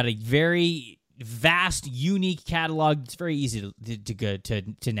 They've got a very vast, unique catalog. It's very easy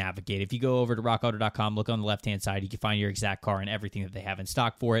to navigate. If you go over to rockauto.com, look on the left-hand side, you can find your exact car and everything that they have in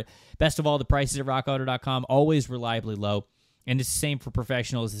stock for it. Best of all, the prices at rockauto.com, always reliably low. And it's the same for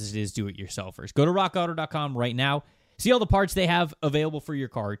professionals as it is do-it-yourselfers. Go to rockauto.com right now. See all the parts they have available for your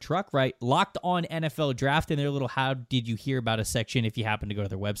car or truck, right? Locked on NFL Draft in their little How Did You Hear About Us section if you happen to go to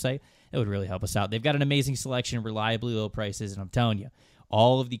their website. It would really help us out. They've got an amazing selection, reliably low prices, and I'm telling you,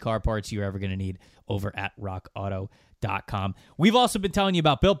 all of the car parts you're ever going to need over at rockauto.com. We've also been telling you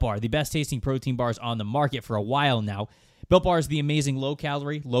about Built Bar, the best tasting protein bars on the market for a while now. Built Bar is the amazing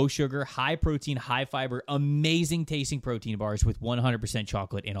low-calorie, low-sugar, high-protein, high-fiber, amazing tasting protein bars with 100%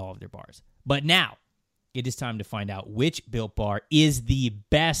 chocolate in all of their bars. But now, it is time to find out which Built Bar is the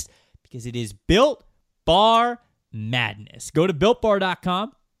best, because it is Built Bar Madness. Go to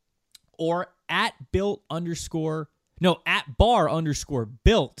BuiltBar.com or at bar_built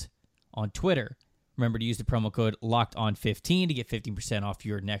on Twitter. Remember to use the promo code LOCKEDON15 to get 15% off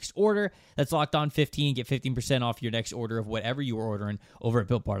your next order. That's LOCKEDON15. Get 15% off your next order of whatever you are ordering over at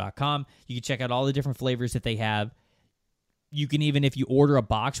BuiltBar.com. You can check out all the different flavors that they have. You can even, if you order a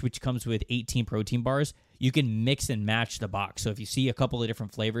box, which comes with 18 protein bars, you can mix and match the box. So if you see a couple of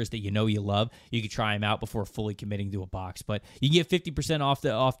different flavors that you know you love, you can try them out before fully committing to a box. But you get 50%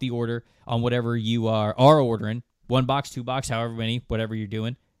 off the order on whatever you are ordering. 1 box, 2 box, however many, whatever you're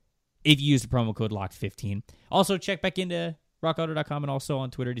doing, if you use the promo code LOCKED15. Also, check back into rockauto.com and also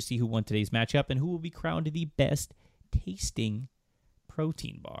on Twitter to see who won today's matchup and who will be crowned the best tasting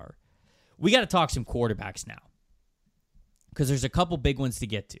protein bar. We got to talk some quarterbacks now, because there's a couple big ones to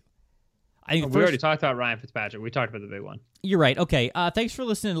get to. I think we already talked about Ryan Fitzpatrick. We talked about the big one. You're right. Okay. Thanks for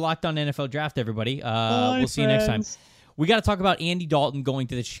listening to Locked On NFL Draft, everybody. We'll see you next time. We got to talk about Andy Dalton going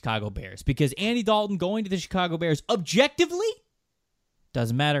to the Chicago Bears, because Andy Dalton going to the Chicago Bears objectively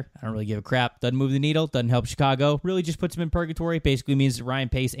doesn't matter. I don't really give a crap. Doesn't move the needle. Doesn't help Chicago. Really just puts him in purgatory. Basically means that Ryan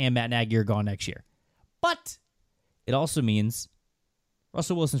Pace and Matt Nagy are gone next year. But it also means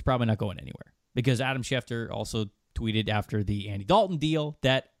Russell Wilson's probably not going anywhere, because Adam Schefter also tweeted after the Andy Dalton deal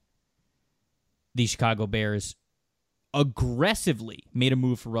that the Chicago Bears aggressively made a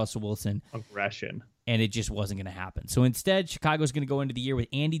move for Russell Wilson. Aggression. And it just wasn't going to happen. So instead, Chicago's going to go into the year with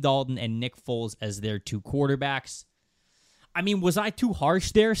Andy Dalton and Nick Foles as their 2 quarterbacks. I mean, was I too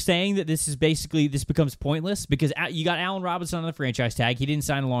harsh there saying that this becomes pointless? Because you got Allen Robinson on the franchise tag. He didn't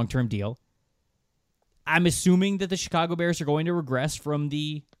sign a long-term deal. I'm assuming that the Chicago Bears are going to regress from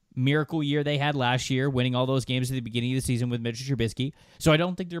the miracle year they had last year, winning all those games at the beginning of the season with Mitchell Trubisky. So I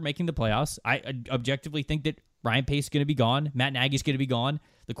don't think they're making the playoffs. I objectively think that Ryan Pace is going to be gone. Matt Nagy's going to be gone.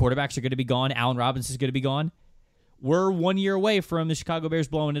 The quarterbacks are going to be gone. Allen Robinson is going to be gone. We're 1 year away from the Chicago Bears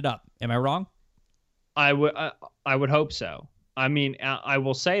blowing it up. Am I wrong? I would hope so. I mean, I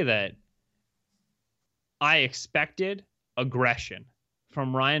will say that I expected aggression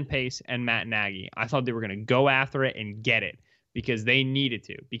from Ryan Pace and Matt Nagy. I thought they were going to go after it and get it, because they needed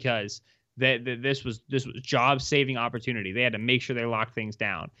to, because this was job-saving opportunity. They had to make sure they locked things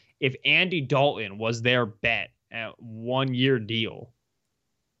down. If Andy Dalton was their bet at 1 year deal,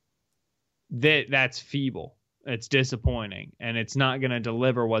 that's feeble. It's disappointing, and it's not going to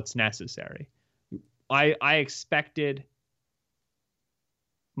deliver what's necessary. I expected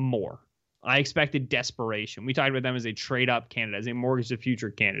more. I expected desperation. We talked about them as a trade-up candidate, as a mortgage the future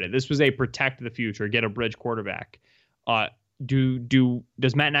candidate. This was a protect the future, get a bridge quarterback.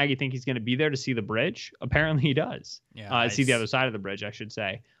 Does Matt Nagy think he's going to be there to see the bridge? Apparently he does. Yeah, see the other side of the bridge, I should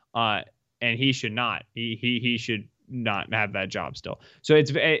say. And he should not. He should not have that job still. So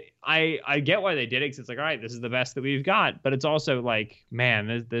I get why they did it, because it's like, all right, this is the best that we've got. But it's also like,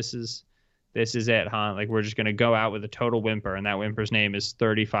 man, this is it, huh? Like, we're just going to go out with a total whimper, and that whimper's name is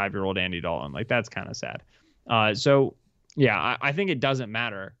 35-year-old Andy Dalton. Like, that's kind of sad. So yeah, I think it doesn't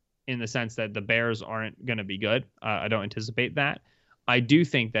matter in the sense that the Bears aren't going to be good. I don't anticipate that. I do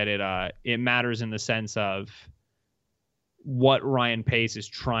think that it matters in the sense of what Ryan Pace is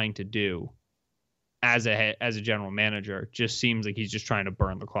trying to do as a general manager. Just seems like he's just trying to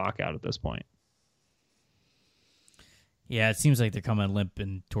burn the clock out at this point. Yeah, it seems like they're coming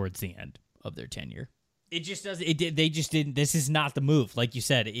limping towards the end of their tenure. It just doesn't. They just didn't. This is not the move, like you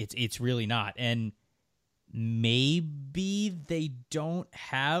said. It's really not. And maybe they don't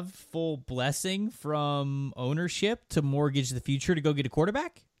have full blessing from ownership to mortgage the future to go get a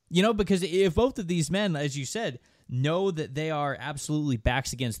quarterback. Because if both of these men, as you said, know that they are absolutely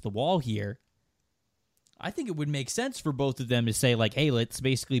backs against the wall here, I think it would make sense for both of them to say, like, hey, let's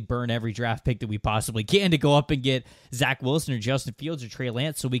basically burn every draft pick that we possibly can to go up and get Zach Wilson or Justin Fields or Trey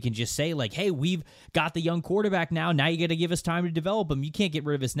Lance, so we can just say, like, hey, we've got the young quarterback now. Now you got to give us time to develop him. You can't get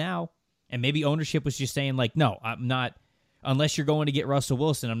rid of us now. And maybe ownership was just saying, like, no, I'm not, unless you're going to get Russell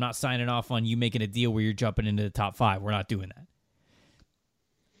Wilson, I'm not signing off on you making a deal where you're jumping into the top 5. We're not doing that.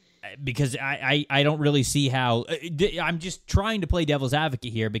 Because I don't really see how, I'm just trying to play devil's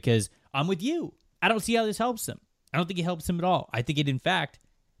advocate here, because I'm with you. I don't see how this helps them. I don't think it helps them at all. I think it, in fact,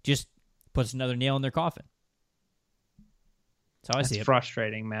 just puts another nail in their coffin. That's how I see it. It's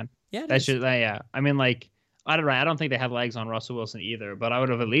frustrating, man. Yeah, that's just, yeah. I mean, like, I don't think they have legs on Russell Wilson either, but I would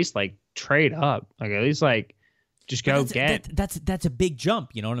have at least like trade up. Like at least like just go that's a big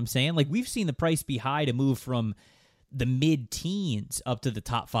jump, you know what I'm saying? Like we've seen the price be high to move from the mid-teens up to the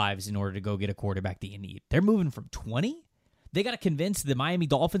top fives in order to go get a quarterback that you need. They're moving from 20? They got to convince the Miami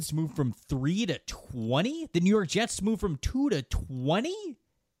Dolphins to move from 3 to 20? The New York Jets to move from 2 to 20?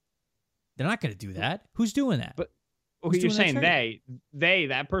 They're not going to do that. Who's doing that? But you're saying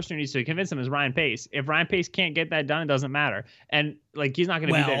that person who needs to convince them is Ryan Pace. If Ryan Pace can't get that done, it doesn't matter. And like he's not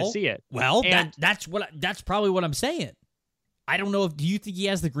going to be there to see it. Well, that's probably what I'm saying. I don't know. Do you think he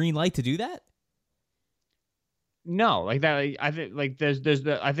has the green light to do that? No, like that. Like, I think like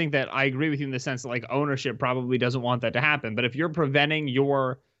I think that I agree with you in the sense that like ownership probably doesn't want that to happen. But if you're preventing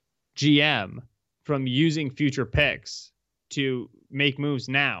your GM from using future picks to make moves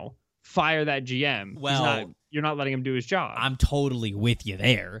now, fire that GM. Well, you're not letting him do his job. I'm totally with you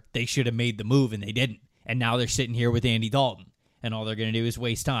there. They should have made the move and they didn't. And now they're sitting here with Andy Dalton, and all they're going to do is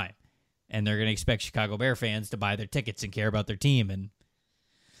waste time. And they're going to expect Chicago Bear fans to buy their tickets and care about their team, and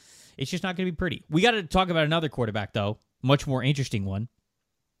it's just not going to be pretty. We got to talk about another quarterback, though. Much more interesting one.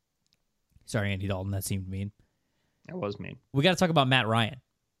 Sorry, Andy Dalton. That seemed mean. That was mean. We got to talk about Matt Ryan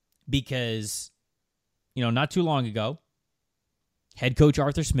because, not too long ago, head coach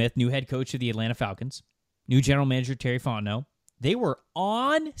Arthur Smith, new head coach of the Atlanta Falcons, new general manager Terry Fontenot, they were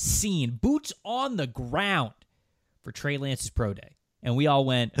on scene, boots on the ground for Trey Lance's pro day. And we all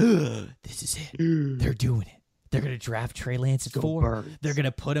went, this is it. They're doing it. They're going to draft Trey Lance at 4. Birds. They're going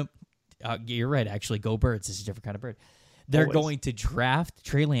to put him. You're right, actually. Go Birds. This is a different kind of bird. They're going to draft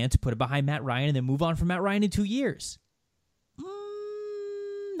Trey Lance, put it behind Matt Ryan, and then move on from Matt Ryan in 2 years.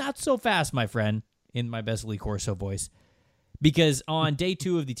 Not so fast, my friend, in my best Lee Corso voice. Because on day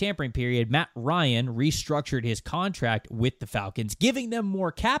 2 of the tampering period, Matt Ryan restructured his contract with the Falcons, giving them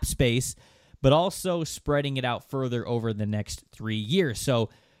more cap space, but also spreading it out further over the next 3 years. So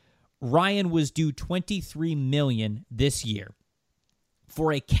Ryan was due $23 million this year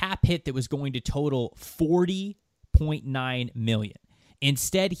for a cap hit that was going to total $40.9 million.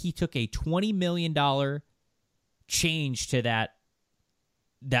 Instead, he took a $20 million change to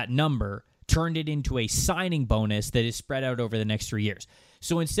that number, turned it into a signing bonus that is spread out over the next 3 years.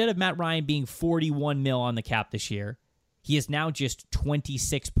 So instead of Matt Ryan being $41 million on the cap this year, he is now just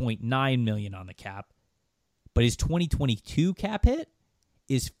 $26.9 million on the cap. But his 2022 cap hit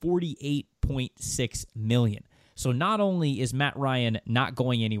is $48.6 million. So not only is Matt Ryan not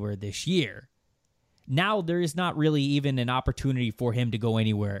going anywhere this year, now there is not really even an opportunity for him to go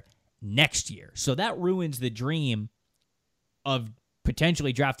anywhere next year. So that ruins the dream of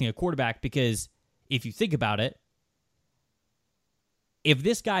potentially drafting a quarterback, because if you think about it, if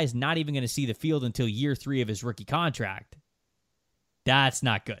this guy is not even going to see the field until year 3 of his rookie contract, that's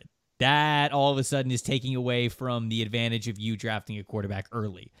not good. That all of a sudden is taking away from the advantage of you drafting a quarterback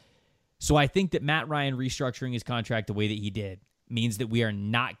early. So I think that Matt Ryan restructuring his contract the way that he did means that we are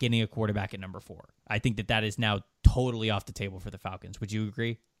not getting a quarterback at number 4. I think that is now totally off the table for the Falcons. Would you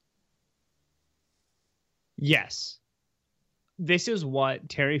agree? Yes. This is what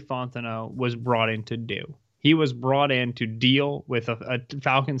Terry Fontenot was brought in to do. He was brought in to deal with a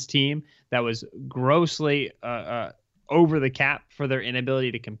Falcons team that was grossly over the cap for their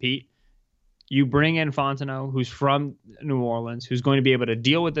inability to compete. You bring in Fontenot, who's from New Orleans, who's going to be able to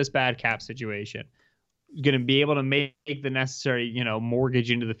deal with this bad cap situation, going to be able to make the necessary,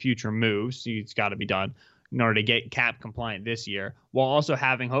 mortgage into the future moves. It's got to be done in order to get cap compliant this year, while also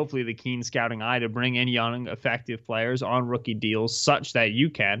having hopefully the keen scouting eye to bring in young, effective players on rookie deals such that you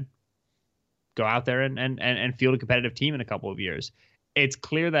can go out there and field a competitive team in a couple of years. It's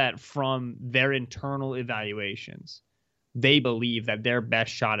clear that from their internal evaluations, they believe that their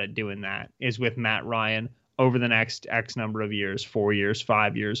best shot at doing that is with Matt Ryan over the next X number of years, 4 years,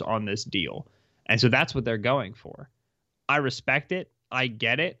 5 years on this deal. And so that's what they're going for. I respect it. I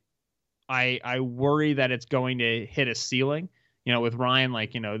get it. I worry that it's going to hit a ceiling, with Ryan, the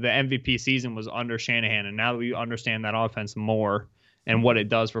MVP season was under Shanahan. And now that we understand that offense more and what it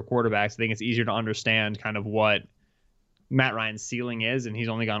does for quarterbacks, I think it's easier to understand kind of what Matt Ryan's ceiling is. And he's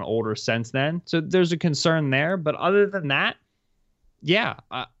only gotten older since then. So there's a concern there. But other than that, yeah,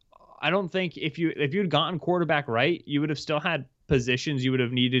 I don't think if you'd gotten quarterback right, you would have still had positions you would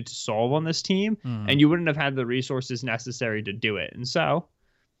have needed to solve on this team, and you wouldn't have had the resources necessary to do it. And so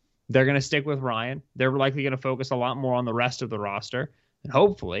they're going to stick with Ryan. They're likely going to focus a lot more on the rest of the roster, and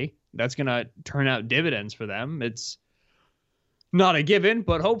hopefully that's going to turn out dividends for them. It's not a given,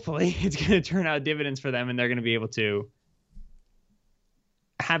 but hopefully it's going to turn out dividends for them, and they're going to be able to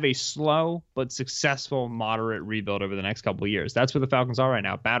have a slow but successful, moderate rebuild over the next couple of years. That's where the Falcons are right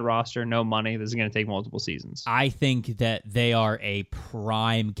now. Bad roster, no money. This is going to take multiple seasons. I think that they are a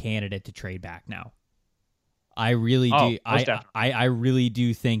prime candidate to trade back now. I really do. I really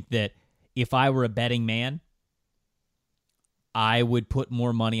do think that if I were a betting man, I would put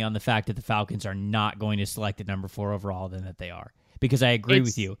more money on the fact that the Falcons are not going to select at number 4 overall than that they are. Because I agree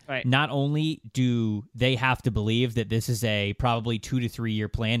with you. Right. Not only do they have to believe that this is a probably 2 to 3 year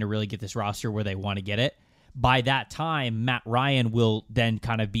plan to really get this roster where they want to get it, by that time, Matt Ryan will then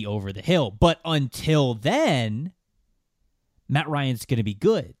kind of be over the hill. But until then, Matt Ryan's going to be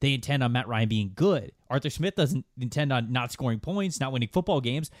good. They intend on Matt Ryan being good. Arthur Smith doesn't intend on not scoring points, not winning football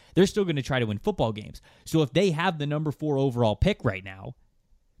games. They're still going to try to win football games. So if they have the number 4 overall pick right now,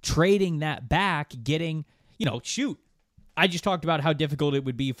 trading that back, getting, shoot. I just talked about how difficult it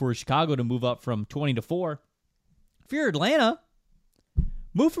would be for Chicago to move up from 20 to 4. If you're Atlanta,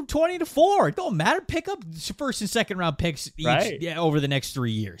 move from 20 to 4. It don't matter. Pick up first and second round picks over the next 3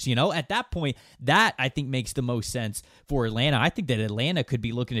 years. At that point, that I think makes the most sense for Atlanta. I think that Atlanta could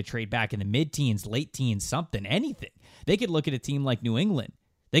be looking to trade back in the mid-teens, late teens, something, anything. They could look at a team like New England.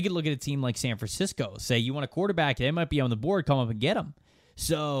 They could look at a team like San Francisco. Say, you want a quarterback, they might be on the board, come up and get them.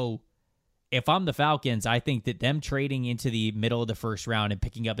 So if I'm the Falcons, I think that them trading into the middle of the first round and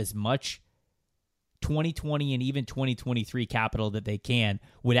picking up as much 2020 and even 2023 capital that they can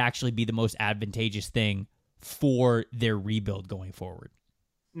would actually be the most advantageous thing for their rebuild going forward.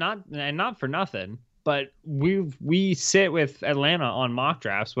 Not for nothing, but we sit with Atlanta on mock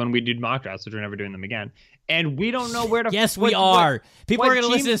drafts when we did mock drafts, which we're never doing them again. And we don't know where to. Yes, we are. People are going to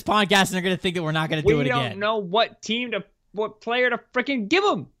listen to this podcast and they're going to think that we're not going to do it again. We don't know what player to freaking give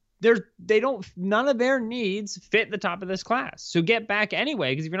them. None of their needs fit the top of this class. So get back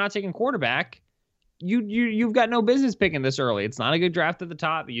anyway, because if you're not taking quarterback, you've got no business picking this early. It's not a good draft at the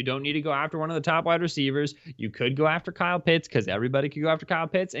top. You don't need to go after one of the top wide receivers. You could go after Kyle Pitts because everybody could go after Kyle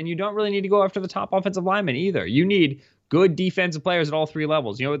Pitts, and you don't really need to go after the top offensive lineman either. You need good defensive players at all 3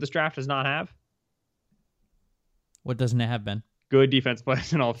 levels. You know what this draft does not have? What doesn't it have, Ben? Good defensive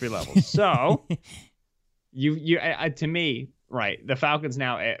players at all 3 levels. So to me, right, the Falcons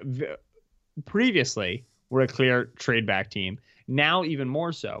now previously were a clear trade back team. Now even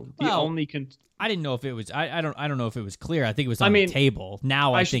more so. I didn't know if it was. I don't know if it was clear. I think it was on the table.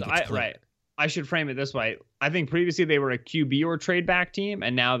 Now I think it's clear. Right. I should frame it this way. I think previously they were a QB or trade back team,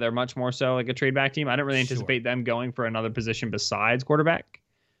 and now they're much more so like a trade back team. I don't really anticipate them going for another position besides quarterback.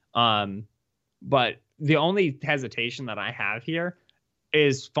 But the only hesitation that I have here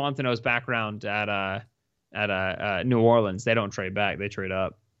is Fontenot's background at New Orleans. They don't trade back; they trade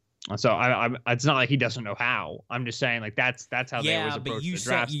up. So it's not like he doesn't know how. I'm just saying like that's how they always approach the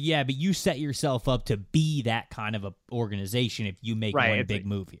draft. But you set yourself up to be that kind of a organization if you make one big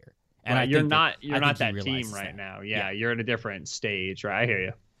move here. And you're not that team right now. Yeah, you're in a different stage, right? I hear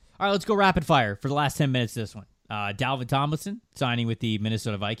you. All right, let's go rapid fire for the last 10 minutes of this one. Dalvin Tomlinson signing with the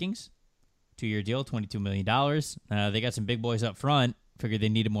Minnesota Vikings. 2-year deal, $22 million. They got some big boys up front. Figured they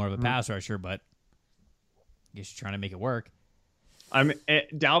needed more of a pass rusher, but I guess you're trying to make it work.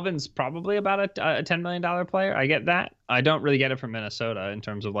 Dalvin's probably about a $10 million player. I get that. I don't really get it from Minnesota in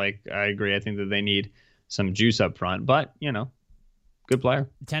terms of I agree. I think that they need some juice up front, but good player.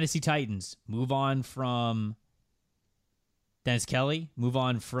 Tennessee Titans move on from Dennis Kelly, move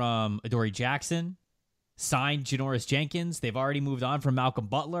on from Adoree Jackson, signed Janoris Jenkins. They've already moved on from Malcolm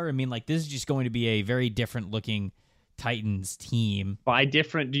Butler. I mean, this is just going to be a very different looking Titans team. By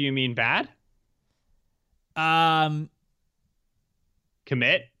different, do you mean bad?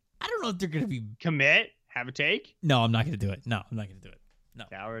 Commit? I don't know if they're going to be... Commit? Have a take? No, I'm not going to do it. No, I'm not going to do it. No.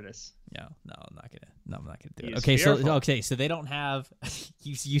 Cowardice. No, I'm not going to do it. Okay, so they don't have...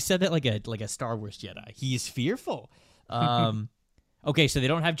 you said that like a Star Wars Jedi. He's fearful. Okay, so they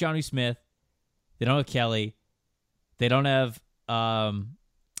don't have Jonnu Smith. They don't have Kelly. They don't have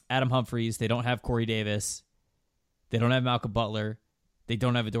Adam Humphries. They don't have Corey Davis. They don't have Malcolm Butler. They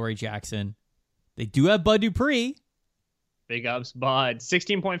don't have Adoree Jackson. They do have Bud Dupree. Big ups, Bud.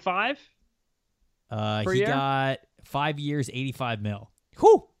 16.5? He year? Got 5 years, $85 million.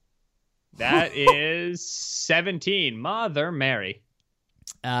 Whew! That is 17. Mother Mary.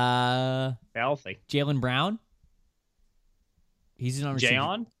 Healthy. Jaylen Brown. He's an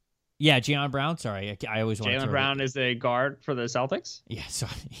Jayon? Yeah, Jayon Brown. Sorry, I always want to. Jaylen Brown is a guard for the Celtics? Yeah, so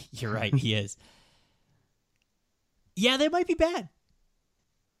you're right. He is. Yeah, they might be bad.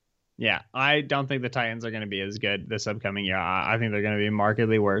 Yeah, I don't think the Titans are going to be as good this upcoming year. I think they're going to be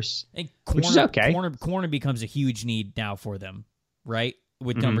markedly worse, which is okay. Corner becomes a huge need now for them, right?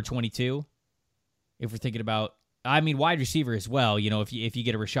 With number 22, if we're thinking about I mean, wide receiver as well. If you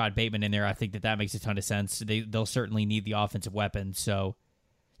get a Rashad Bateman in there, I think that makes a ton of sense. They'll certainly need the offensive weapons. So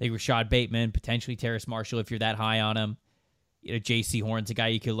I think Rashad Bateman, potentially Terrace Marshall if you're that high on him. J.C. Horn's a guy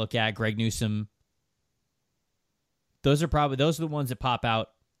you could look at. Greg Newsome. Those are the ones that pop out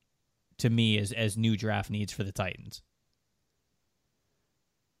to me as new draft needs for the Titans.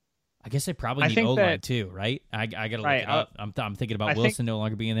 I guess they probably need O-line too, right? I got to look it up. I'm thinking about Wilson no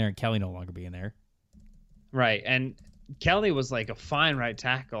longer being there and Kelly no longer being there. Right, and Kelly was like a fine right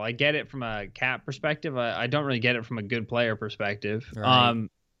tackle. I get it from a cap perspective. I don't really get it from a good player perspective. Right.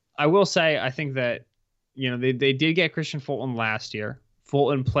 I will say I think that they did get Christian Fulton last year.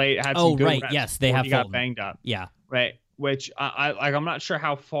 Fulton had some good reps. Yes, they have. He Fulton. Got banged up. Yeah, right. Which I'm not sure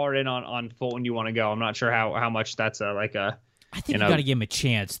how far in on Fulton you want to go. I'm not sure how much that's I think you got to give him a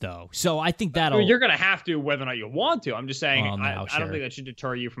chance, though. So I think you're going to have to, whether or not you want to. I'm just saying, I don't think that should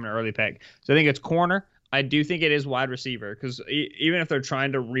deter you from an early pick. So I think it's corner. I do think it is wide receiver because even if they're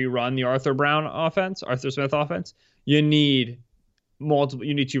trying to rerun the Arthur Smith offense, you need multiple.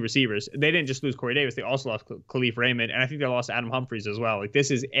 You need two receivers. They didn't just lose Corey Davis; they also lost Khalif Raymond, and I think they lost Adam Humphries as well. Like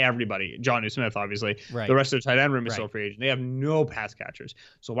this is everybody. Jonnu Smith, obviously. Right. The rest of their tight end room is still free agent. They have no pass catchers,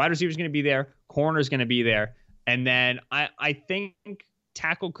 so wide receiver is going to be there. Corner is going to be there. And then I think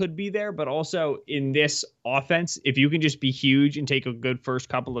tackle could be there, but also in this offense, if you can just be huge and take a good first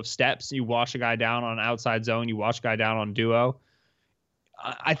couple of steps, you wash a guy down on outside zone, you wash a guy down on duo,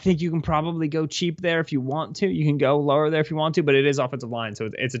 I think you can probably go cheap there if you want to. You can go lower there if you want to, but it is offensive line, so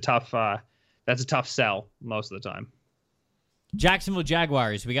it's a tough that's a tough sell most of the time. Jacksonville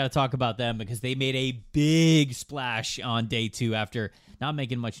Jaguars, we got to talk about them because they made a big splash on day 2 after not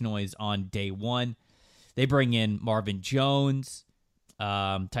making much noise on day 1. They bring in Marvin Jones,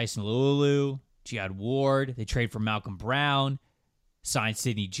 Tyson Lulu, Jihad Ward. They trade for Malcolm Brown, signed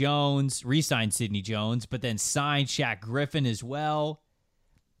Sidney Jones, re-signed Sidney Jones, but then signed Shaq Griffin as well.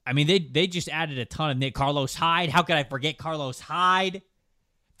 I mean, they just added a ton of Nick. Carlos Hyde. How could I forget Carlos Hyde?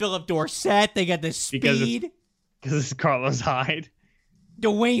 Philip Dorsett. They got the speed. Because it's Carlos Hyde.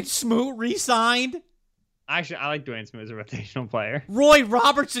 Dwayne Smoot re-signed. Actually, I like Dwayne Smoot as a rotational player. Roy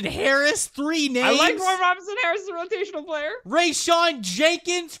Robertson Harris, 3 names. I like Roy Robertson Harris as a rotational player. Rayshawn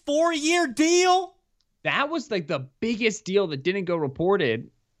Jenkins, 4-year deal. That was like the biggest deal that didn't go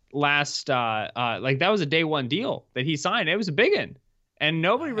reported last. That was a day 1 deal that he signed. It was a big one, and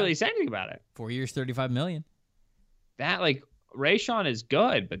nobody really said anything about it. 4 years, $35 million. That Rayshawn is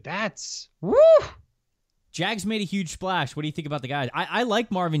good, but that's woo. Jags made a huge splash. What do you think about the guys? I like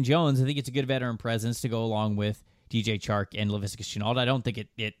Marvin Jones. I think it's a good veteran presence to go along with DJ Chark and Laviska Shenault. I don't think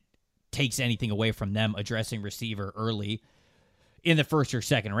it takes anything away from them addressing receiver early in the first or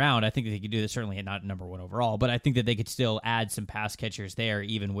second round. I think that they could do this, certainly not number 1 overall, but I think that they could still add some pass catchers there,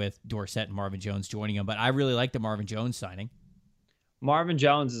 even with Dorsett and Marvin Jones joining them. But I really like the Marvin Jones signing. Marvin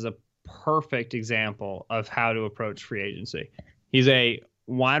Jones is a perfect example of how to approach free agency. He's a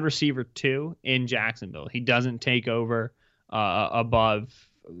wide receiver 2 in Jacksonville. He doesn't take over above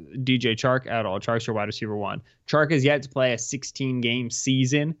DJ Chark at all. Chark's your wide receiver 1. Chark has yet to play a 16-game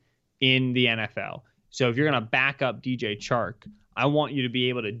season in the NFL. So if you're going to back up DJ Chark, I want you to be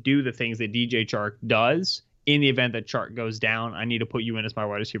able to do the things that DJ Chark does. In the event that Chark goes down, I need to put you in as my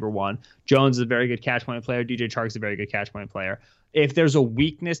wide receiver 1. Jones is a very good catch point player. DJ Chark's a very good catch point player. If there's a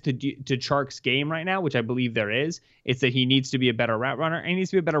weakness to Chark's game right now, which I believe there is, it's that he needs to be a better route runner and he needs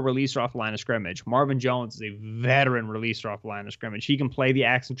to be a better releaser off the line of scrimmage. Marvin Jones is a veteran releaser off the line of scrimmage. He can play the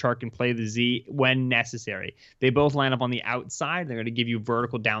X and Chark can play the Z when necessary. They both line up on the outside. They're going to give you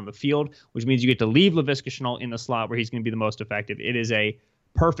vertical down the field, which means you get to leave Laviska Shenault in the slot where he's going to be the most effective. It is a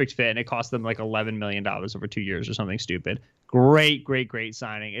perfect fit, and it cost them like $11 million over 2 years or something stupid. Great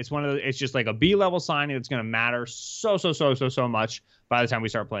signing. It's just like a B-level signing that's going to matter so much by the time we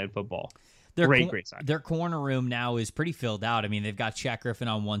start playing football. Great signing. Their corner room now is pretty filled out. I mean, they've got Shaq Griffin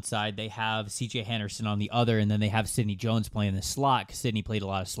on one side, they have CJ Henderson on the other, and then they have Sidney Jones playing the slot because Sidney played a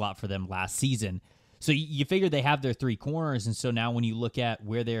lot of slot for them last season. So you figure they have their 3 corners, and so now when you look at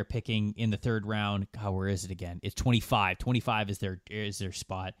where they're picking in the 3rd round, where is it again? It's 25. 25 is their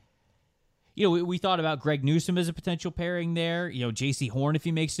spot. We thought about Greg Newsome as a potential pairing there. J.C. Horn if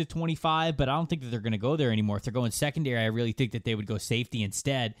he makes it 25, but I don't think that they're going to go there anymore. If they're going secondary, I really think that they would go safety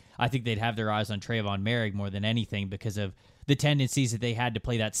instead. I think they'd have their eyes on Trayvon Merrick more than anything because of the tendencies that they had to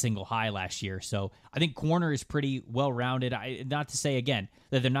play that single high last year. So I think corner is pretty well-rounded. Not to say, again,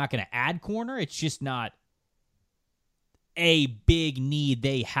 that they're not going to add corner. It's just not a big need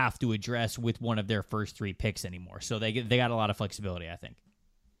they have to address with one of their first 3 picks anymore. So they got a lot of flexibility, I think.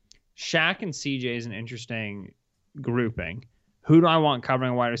 Shaq and CJ is an interesting grouping who do I want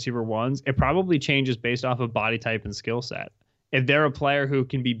covering wide receiver ones? It probably changes based off of body type and skill set. If they're a player who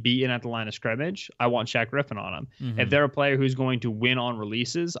can be beaten at the line of scrimmage, I want Shaq Griffin on them. Mm-hmm. If they're a player who's going to win on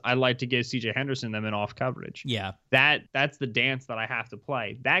releases, I'd like to give CJ Henderson them in off coverage. Yeah. That's the dance that I have to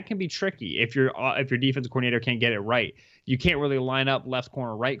play. That can be tricky if your defensive coordinator can't get it right. You can't really line up left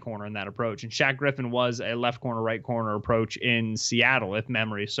corner, right corner in that approach. And Shaq Griffin was a left corner, right corner approach in Seattle, if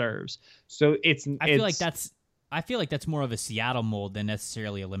memory serves. So I feel like that's more of a Seattle mold than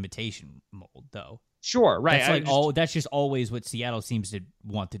necessarily a limitation mold, though. Sure, right. That's just always what Seattle seems to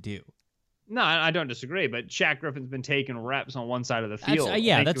want to do. No, I don't disagree, but Shaq Griffin's been taking reps on one side of the field.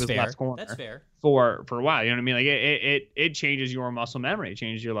 That's fair. That's fair. For a while, you know what I mean? Like it changes your muscle memory, it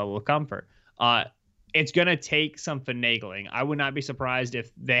changes your level of comfort. It's gonna take some finagling. I would not be surprised if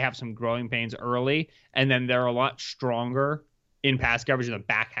they have some growing pains early, and then they're a lot stronger in pass coverage in the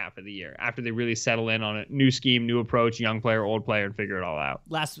back half of the year after they really settle in on a new scheme, new approach, young player, old player, and figure it all out.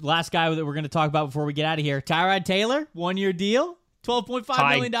 Last guy that we're going to talk about before we get out of here, Tyrod Taylor, 1-year deal,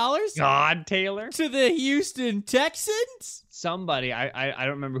 $12.5 million. God, Taylor. To the Houston Texans? Somebody, I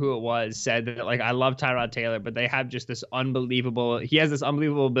don't remember who it was, said that, like, I love Tyrod Taylor, but they have just this he has this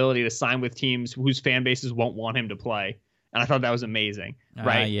unbelievable ability to sign with teams whose fan bases won't want him to play. And I thought that was amazing,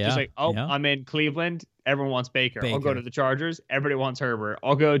 right? Yeah. Just like, I'm in Cleveland. Everyone wants Baker. I'll go to the Chargers. Everybody wants Herbert.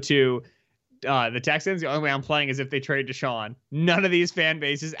 I'll go to the Texans. The only way I'm playing is if they trade Deshaun. None of these fan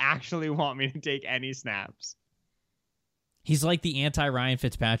bases actually want me to take any snaps. He's like the anti-Ryan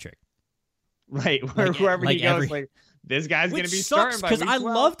Fitzpatrick. Right. Wherever he goes, like, this guy's going to be starting by week 12. Because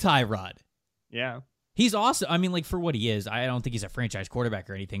I love Tyrod. Yeah. He's awesome. I mean, like, for what he is, I don't think he's a franchise quarterback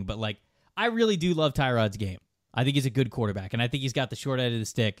or anything, but, like, I really do love Tyrod's game. I think he's a good quarterback, and I think he's got the short end of the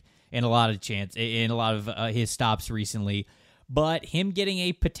stick in a lot of his stops recently. But him getting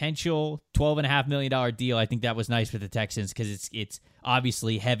a potential $12.5 million deal, I think that was nice for the Texans because it's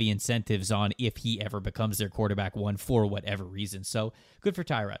obviously heavy incentives on if he ever becomes their quarterback one for whatever reason. So good for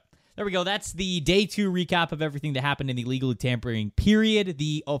Tyrod. There we go. That's the day 2 recap of everything that happened in the legal tampering period.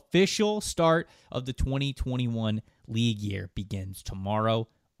 The official start of the 2021 league year begins tomorrow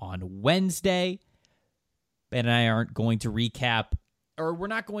on Wednesday. Ben and I aren't going to recap, or we're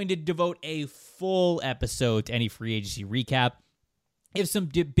not going to devote a full episode to any free agency recap. If some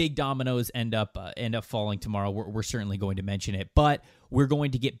big dominoes end up falling tomorrow, we're certainly going to mention it. But we're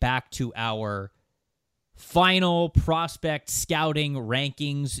going to get back to our final prospect scouting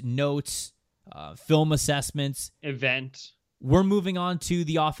rankings, notes, film assessments. Event. We're moving on to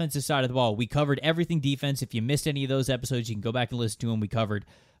the offensive side of the ball. We covered everything defense. If you missed any of those episodes, you can go back and listen to them. We covered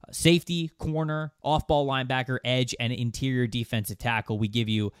safety, corner, off-ball linebacker, edge, and interior defensive tackle. We give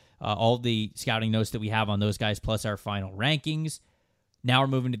you all the scouting notes that we have on those guys, plus our final rankings. Now we're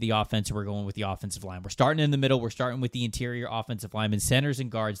moving to the offense, and we're going with the offensive line. We're starting in the middle. We're starting with the interior offensive linemen, centers,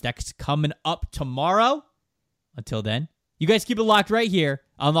 and guards. That's coming up tomorrow. Until then, you guys keep it locked right here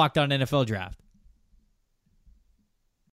on Locked On NFL Draft.